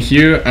for being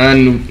here,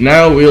 and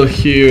now we'll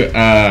hear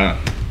a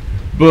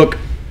book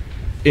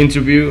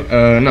interview.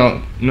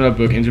 No, not a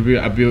book interview,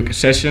 a book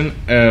session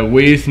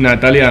with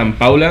Natalia and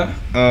Paula.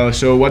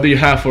 So, what do you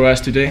have for us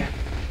today?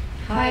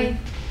 Hi.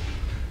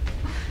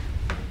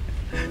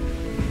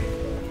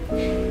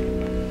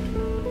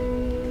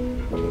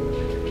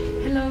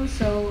 Hello,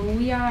 so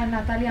we are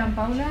Natalia and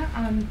Paula,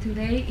 and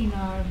today in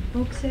our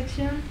book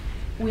section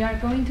we are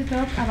going to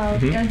talk about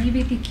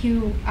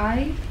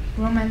LGBTQI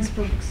romance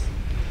books.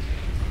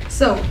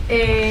 So,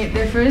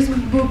 the first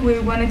book we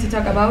wanted to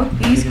talk about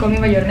is Call Me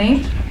By Your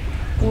Name,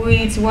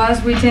 which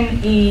was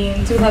written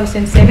in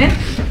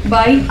 2007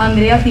 by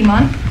Andrea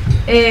Ziman,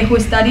 who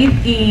studied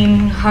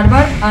in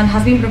Harvard and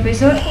has been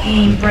professor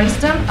in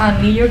Princeton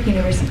and New York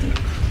University.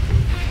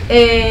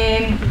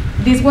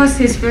 This was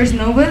his first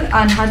novel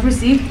and has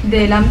received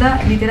the Lambda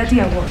Literati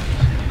Award.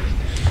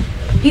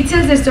 It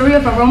tells the story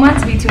of a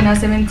romance between a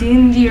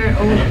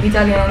 17-year-old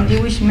Italian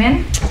Jewish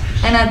man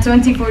and a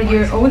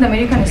 24-year-old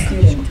American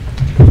student.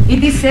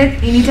 It is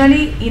set in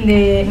Italy in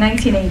the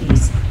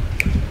 1980s.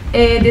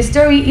 The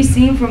story is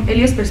seen from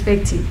Elio's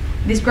perspective,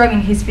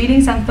 describing his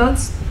feelings and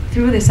thoughts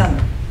through the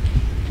summer.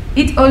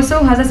 It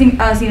also has a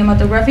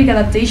cinematographic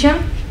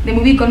adaptation, the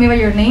movie Call Me By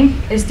Your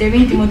Name,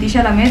 starring Timothée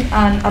Chalamet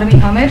and Armie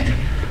Hammer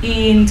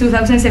in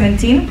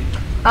 2017,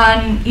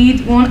 and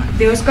it won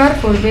the Oscar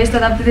for Best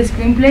Adapted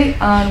Screenplay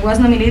and was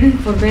nominated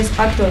for Best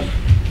Actor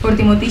for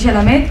Timothée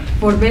Chalamet,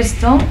 for Best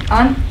Song,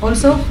 and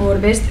also for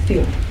Best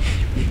Film.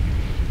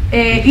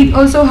 It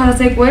also has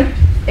a sequel,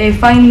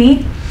 Find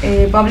Me,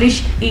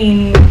 published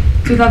in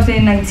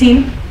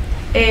 2019,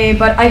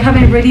 but I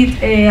haven't read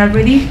it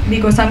already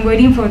because I'm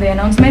waiting for the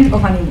announcement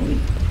of a new movie.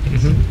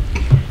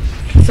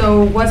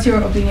 So, what's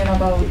your opinion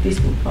about this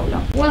book,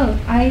 Paula? Well,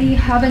 I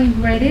haven't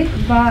read it,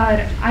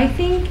 but I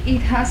think it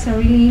has a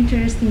really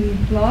interesting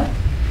plot,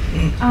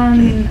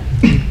 and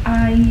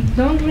I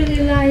don't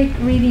really like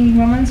reading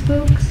romance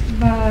books,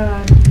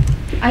 but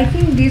I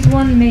think this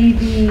one may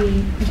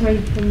be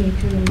great for me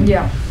to read.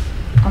 Yeah,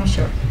 I'm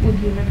sure. Would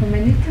you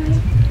recommend it to me?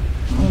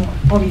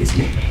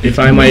 Obviously. If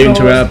I might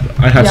interrupt,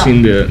 I have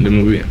seen the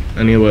movie,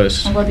 and it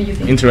was and what do you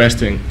think?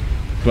 interesting.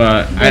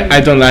 But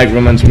I don't like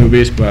romance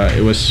movies, but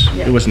it was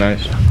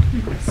nice.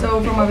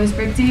 So from my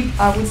perspective,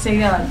 I would say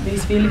that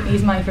this film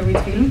is my favorite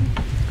film,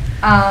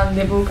 and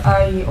the book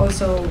I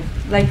also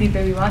liked it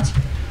very much.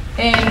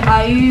 And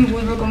I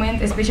would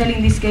recommend, especially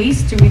in this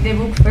case, to read the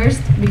book first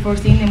before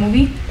seeing the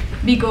movie,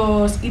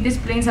 because it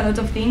explains a lot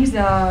of things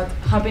that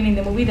happen in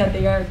the movie that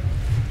they are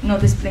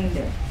not explained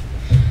there.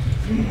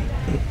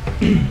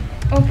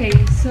 Okay,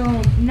 so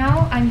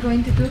now I'm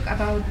going to talk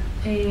about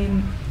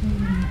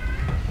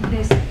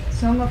this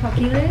Song of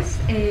Achilles,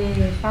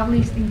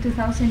 published in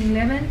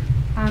 2011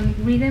 and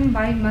written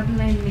by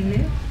Madeleine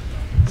Miller.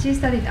 She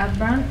studied at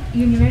Brown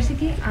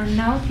University and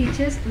now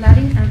teaches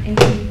Latin and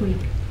ancient Greek.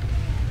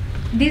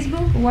 This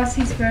book was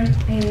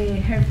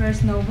her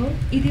first novel.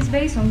 It is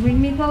based on Greek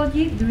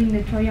mythology during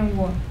the Trojan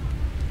War.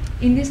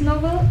 In this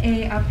novel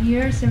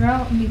appear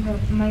several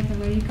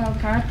mythological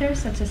characters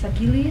such as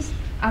Achilles,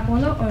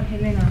 Apollo, or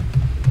Helena,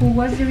 who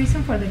was the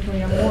reason for the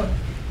Trojan War.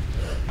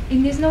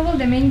 In this novel,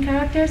 the main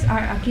characters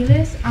are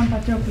Achilles and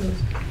Patroclus,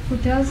 who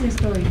tells the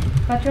story.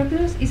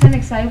 Patroclus is an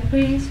exiled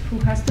prince who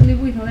has to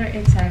live with other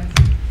exiles.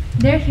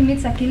 There he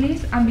meets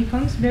Achilles and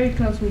becomes very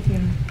close with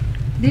him.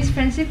 This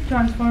friendship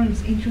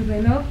transforms into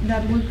the love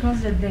that will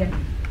cause their death.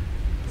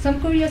 Some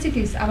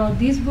curiosities about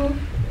this book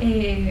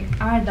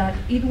are that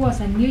it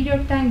was a New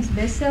York Times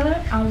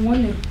bestseller and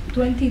won the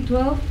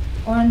 2012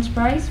 Orange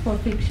Prize for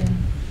fiction.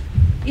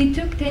 It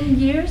took 10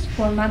 years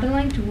for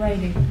Madeleine to write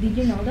it. Did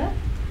you know that?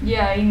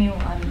 Yeah, I knew,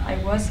 and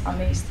I was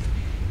amazed.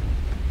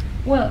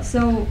 Well,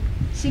 so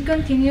she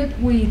continued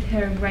with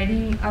her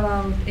writing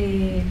about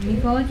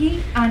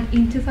mythology, and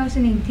in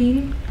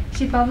 2018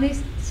 she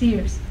published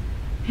Circe,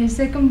 her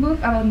second book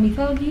about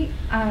mythology,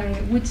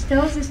 which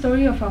tells the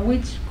story of a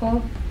witch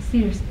called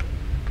Circe,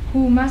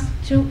 who must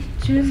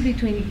choose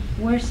between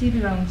where she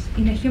belongs,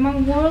 in a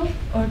human world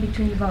or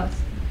between gods.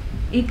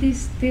 It is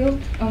still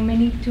on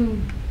many to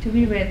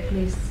be read,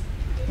 please.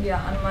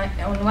 Yeah,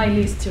 on my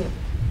list too.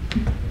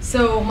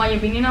 So my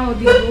opinion about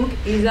this book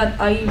is that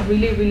I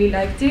really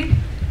liked it.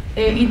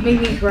 It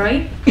made me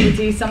cry, which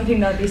is something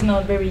that is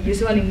not very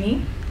usual in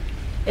me.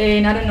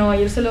 And I don't know,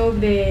 I also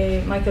love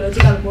the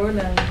mythological world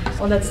and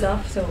all that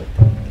stuff, so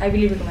I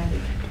really recommend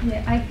it.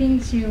 Yeah, I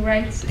think she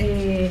writes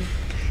in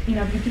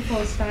a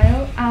beautiful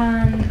style,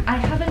 and I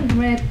haven't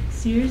read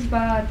Sears,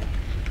 but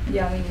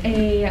yeah,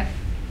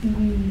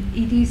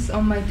 it is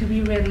on my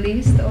to-be-read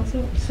list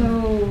also,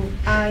 so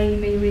I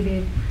may read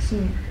it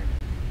soon.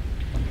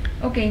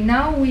 Okay,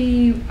 now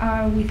we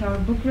are with our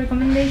book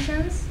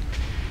recommendations.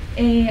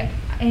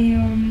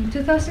 In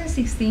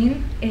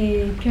 2016,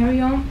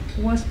 Carry On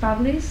was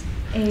published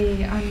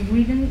and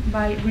written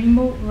by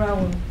Rainbow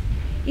Rowell.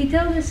 It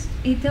tells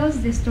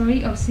the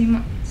story of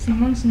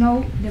Simon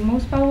Snow, the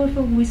most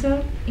powerful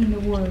wizard in the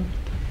world,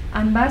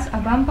 and Buzz,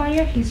 a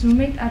vampire, his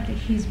roommate at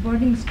his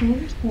boarding school,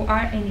 who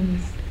are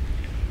enemies.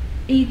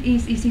 It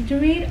is easy to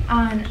read,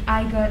 and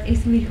I got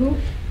easily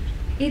hooked.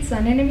 It's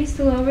an enemies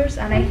to lovers,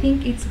 and I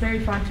think it's very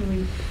fun to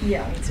read.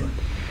 Yeah, me too.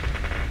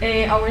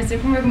 Our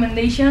second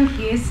recommendation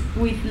is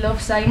With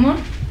Love,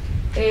 Simon,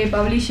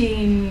 published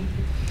in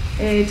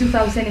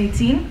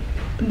 2018.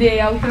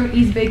 The author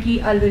is Becky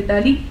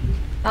Albertalli,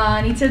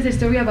 and it tells the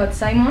story about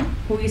Simon,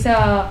 who is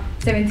a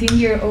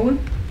 17-year-old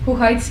who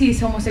hides his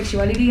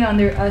homosexuality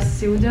under a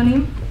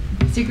pseudonym,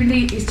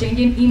 secretly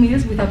exchanging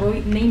emails with a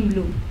boy named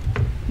Blue.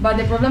 But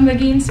the problem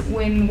begins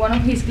when one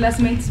of his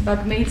classmates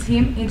blackmails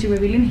him into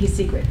revealing his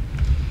secret.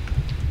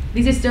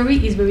 This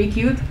story is very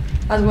cute,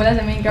 as well as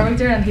the main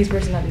character and his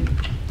personality,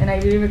 and I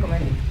really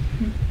recommend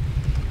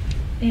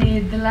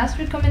it. The last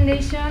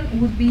recommendation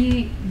would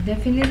be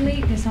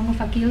definitely The Song of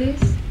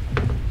Achilles.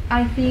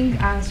 I think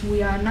as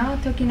we are now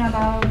talking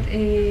about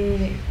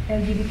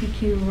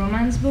LGBTQ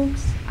romance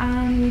books,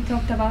 and we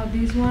talked about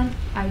this one,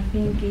 I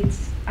think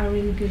it's a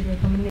really good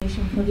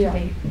recommendation for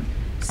today.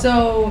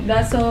 So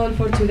that's all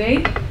for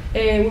today.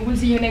 We will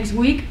see you next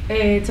week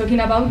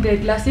talking about the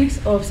classics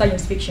of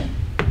science fiction.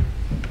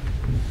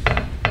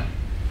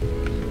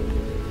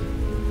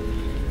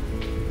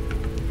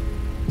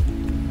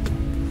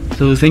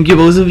 So thank you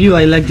both of you,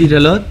 I liked it a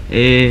lot.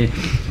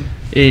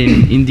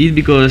 Indeed,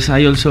 because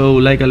I also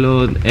like a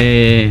lot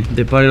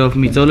the part of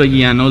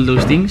mythology and all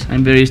those things.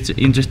 I'm very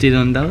interested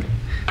on that.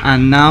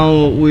 And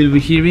now we'll be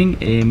hearing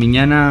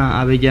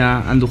Miñana,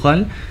 Abella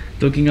Andujal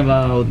talking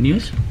about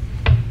news.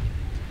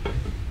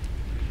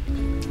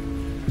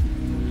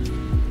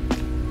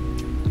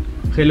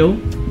 Hello.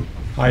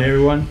 Hi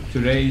everyone,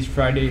 today is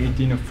Friday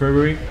 18th of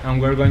February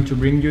and we're going to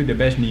bring you the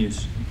best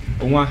news.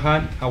 On one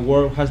hand, a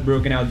war has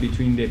broken out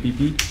between the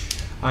PP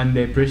and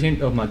the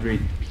president of Madrid.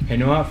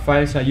 Genoa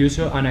files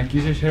Ayuso and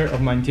accuses her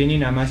of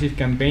maintaining a massive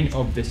campaign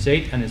of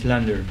deceit and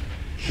slander.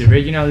 The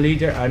regional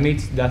leader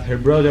admits that her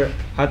brother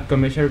had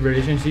commercial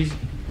relations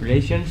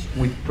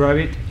with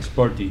private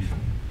sportive.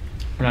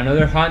 On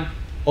another hand,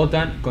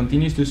 OTAN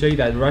continues to say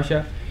that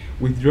Russia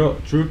withdraw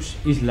troops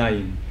is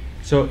lying.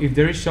 So if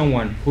there is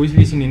someone who is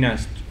listening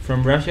us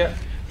from Russia,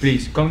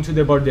 please come to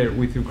the border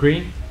with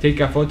Ukraine, take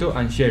a photo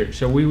and share,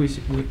 so we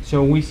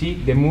see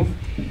the move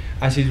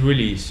as it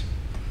really is.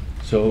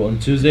 So on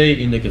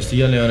Tuesday in the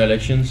Castilla and Leon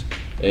elections,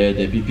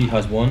 the PP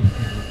has won,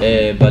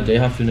 but they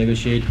have to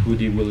negotiate who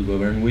they will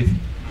govern with.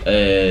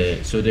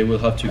 So they will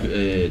have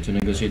to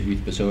negotiate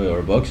with PSOE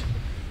or Vox.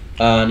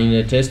 And in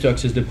a test to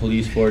access the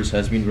police force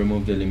has been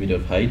removed the limit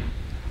of height.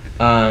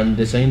 And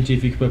the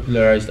scientific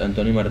popularized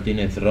Antonio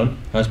Martinez Ron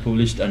has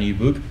published a new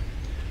book.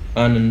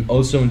 And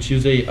also on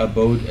Tuesday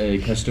about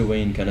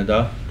Castaway in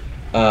Canada,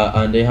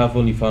 and they have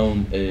only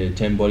found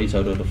 10 bodies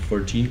out of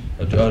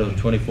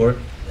 24.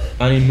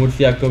 And in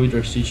Murcia, COVID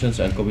restrictions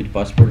and COVID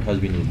passport has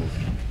been removed.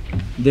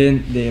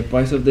 Then the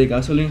price of the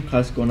gasoline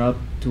has gone up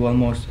to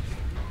almost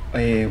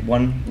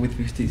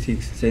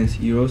 1.56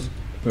 euros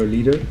per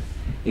liter.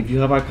 If you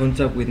have a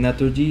contract with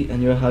Naturgy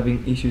and you're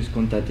having issues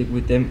contacting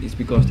with them, it's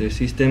because their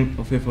system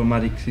of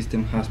informatic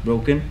system has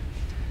broken.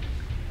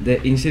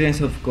 The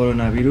incidence of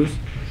coronavirus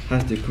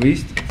has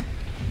decreased.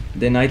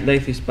 The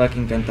nightlife is back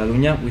in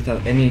Catalonia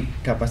without any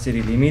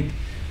capacity limit,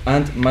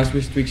 and mass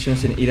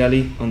restrictions in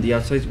Italy on the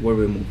outside were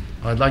removed.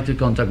 I'd like to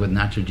contact with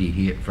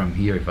Naturgy from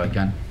here if I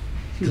can,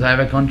 because I have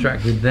a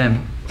contract with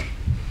them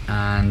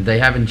and they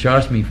haven't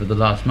charged me for the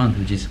last month,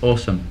 which is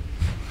awesome.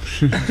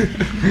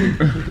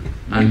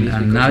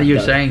 and now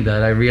you're saying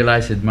that, I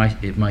realize it might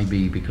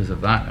be because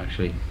of that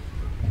actually.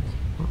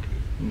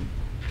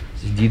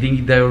 So do you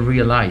think they'll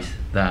realize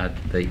that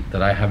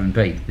I haven't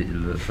paid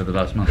for the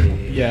last month?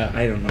 Yeah,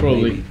 I don't know.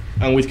 Probably. Maybe.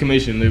 And with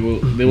commission, they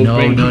will No,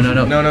 bring. no.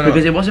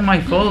 Because it wasn't my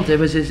fault.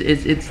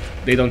 It's.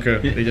 They don't care.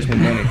 They just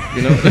want money.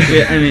 You know.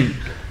 Yeah, I mean,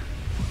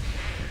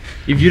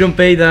 if you don't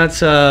pay,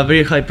 that's a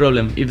very high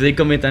problem. If they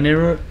commit an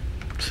error.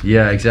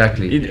 Yeah,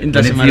 exactly. It doesn't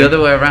when it's matter. the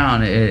other way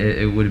around,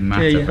 it wouldn't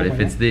matter. Yeah, but if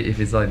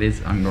it's like this,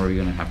 I'm already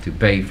gonna have to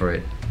pay for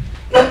it.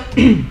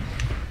 Okay,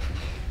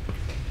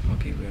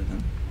 we are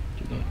done.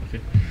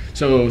 Okay.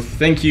 So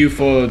thank you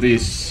for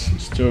these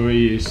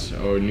stories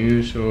or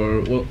news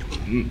or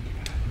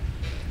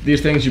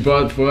these things you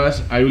brought for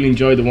us. I really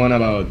enjoyed the one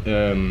about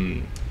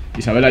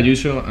Isabel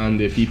Ayuso and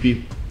the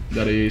PP,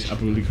 that is a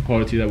political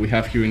party that we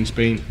have here in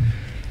Spain.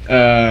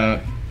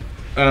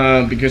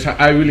 because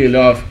I really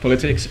love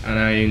politics and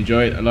I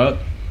enjoy it a lot.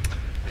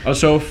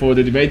 Also, for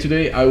the debate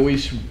today, I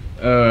wish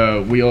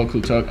we all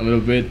could talk a little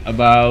bit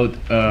about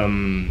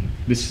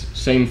this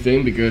same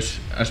thing, because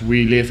as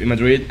we live in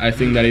Madrid, I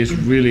think that is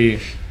really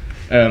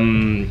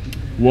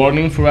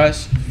warning for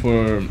us,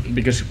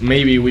 because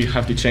maybe we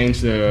have to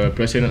change the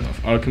president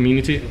of our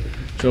community.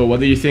 So what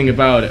do you think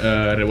about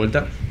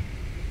Revuelta?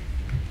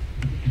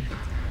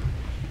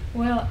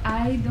 Well,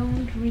 I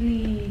don't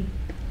really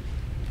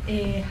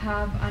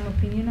have an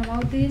opinion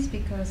about this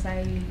because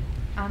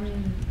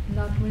I'm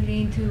not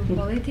really into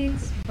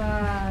politics,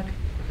 but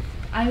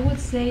I would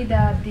say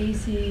that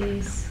this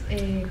is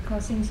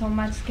causing so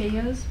much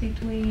chaos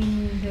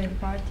between the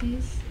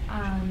parties,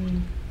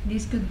 and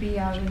this could be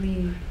a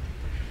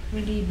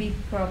really big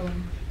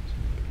problem.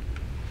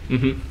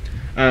 Mm-hmm.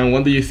 And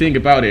what do you think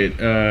about it,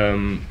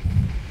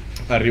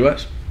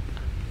 Arribas?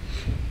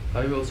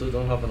 I also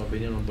don't have an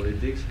opinion on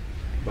politics,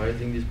 but I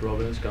think these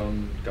problems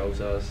can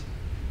cause us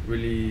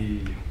really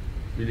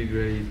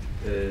great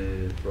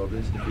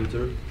problems in the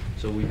future,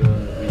 so we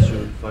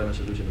should find a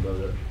solution about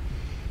that.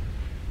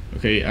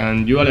 Okay,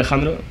 and you,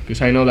 Alejandro,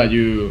 because I know that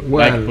you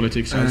like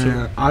politics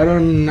also. I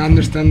don't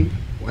understand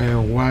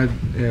what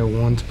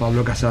wants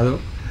Pablo Casado,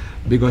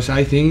 because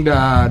I think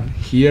that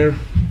here,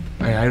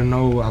 I don't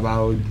know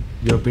about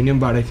your opinion,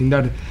 but I think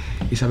that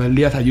Isabel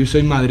Díaz Ayuso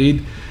in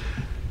Madrid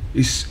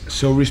is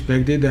so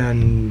respected,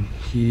 and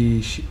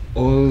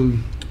all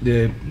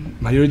the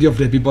majority of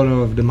the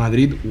people of the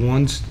Madrid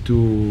wants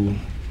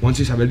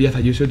Isabel Díaz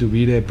Ayuso to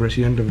be the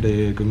president of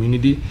the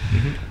community.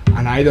 Mm-hmm.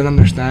 And I don't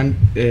understand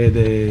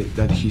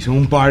that his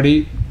own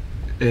party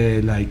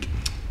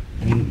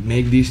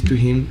make this to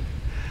him.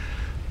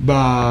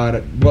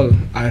 But well,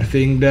 I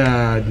think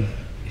that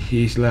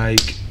he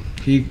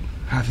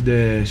has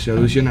the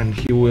solution, and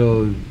he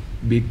will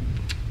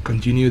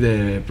continue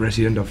the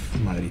president of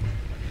Madrid.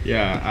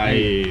 Yeah,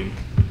 I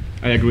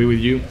agree with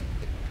you.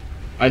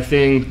 I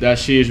think that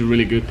she is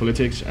really good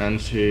politician,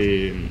 and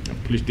she's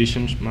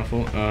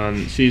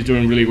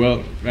doing really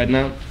well right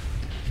now.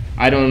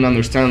 I don't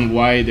understand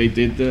why they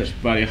did this,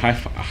 but I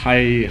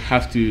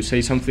have to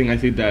say something. I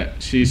think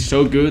that she's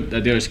so good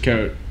that they're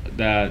scared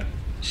that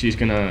she's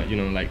gonna,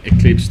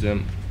 eclipse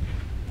them.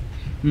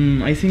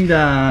 I think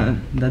that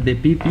the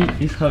PP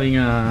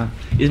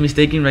is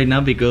mistaken right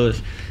now,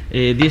 because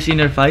this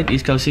inner fight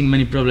is causing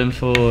many problems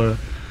for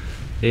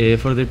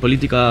the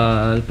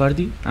political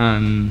party,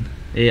 and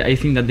I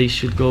think that they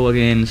should go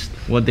against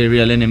what the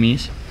real enemy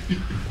is.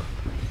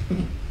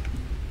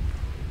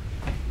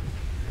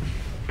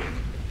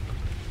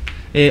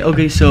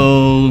 Okay,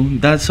 so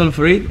that's all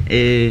for it.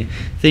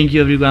 Thank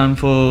you everyone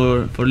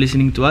for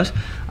listening to us,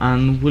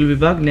 and we'll be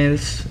back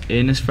next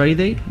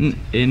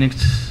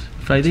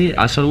Friday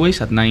as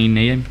always at 9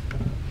 a.m.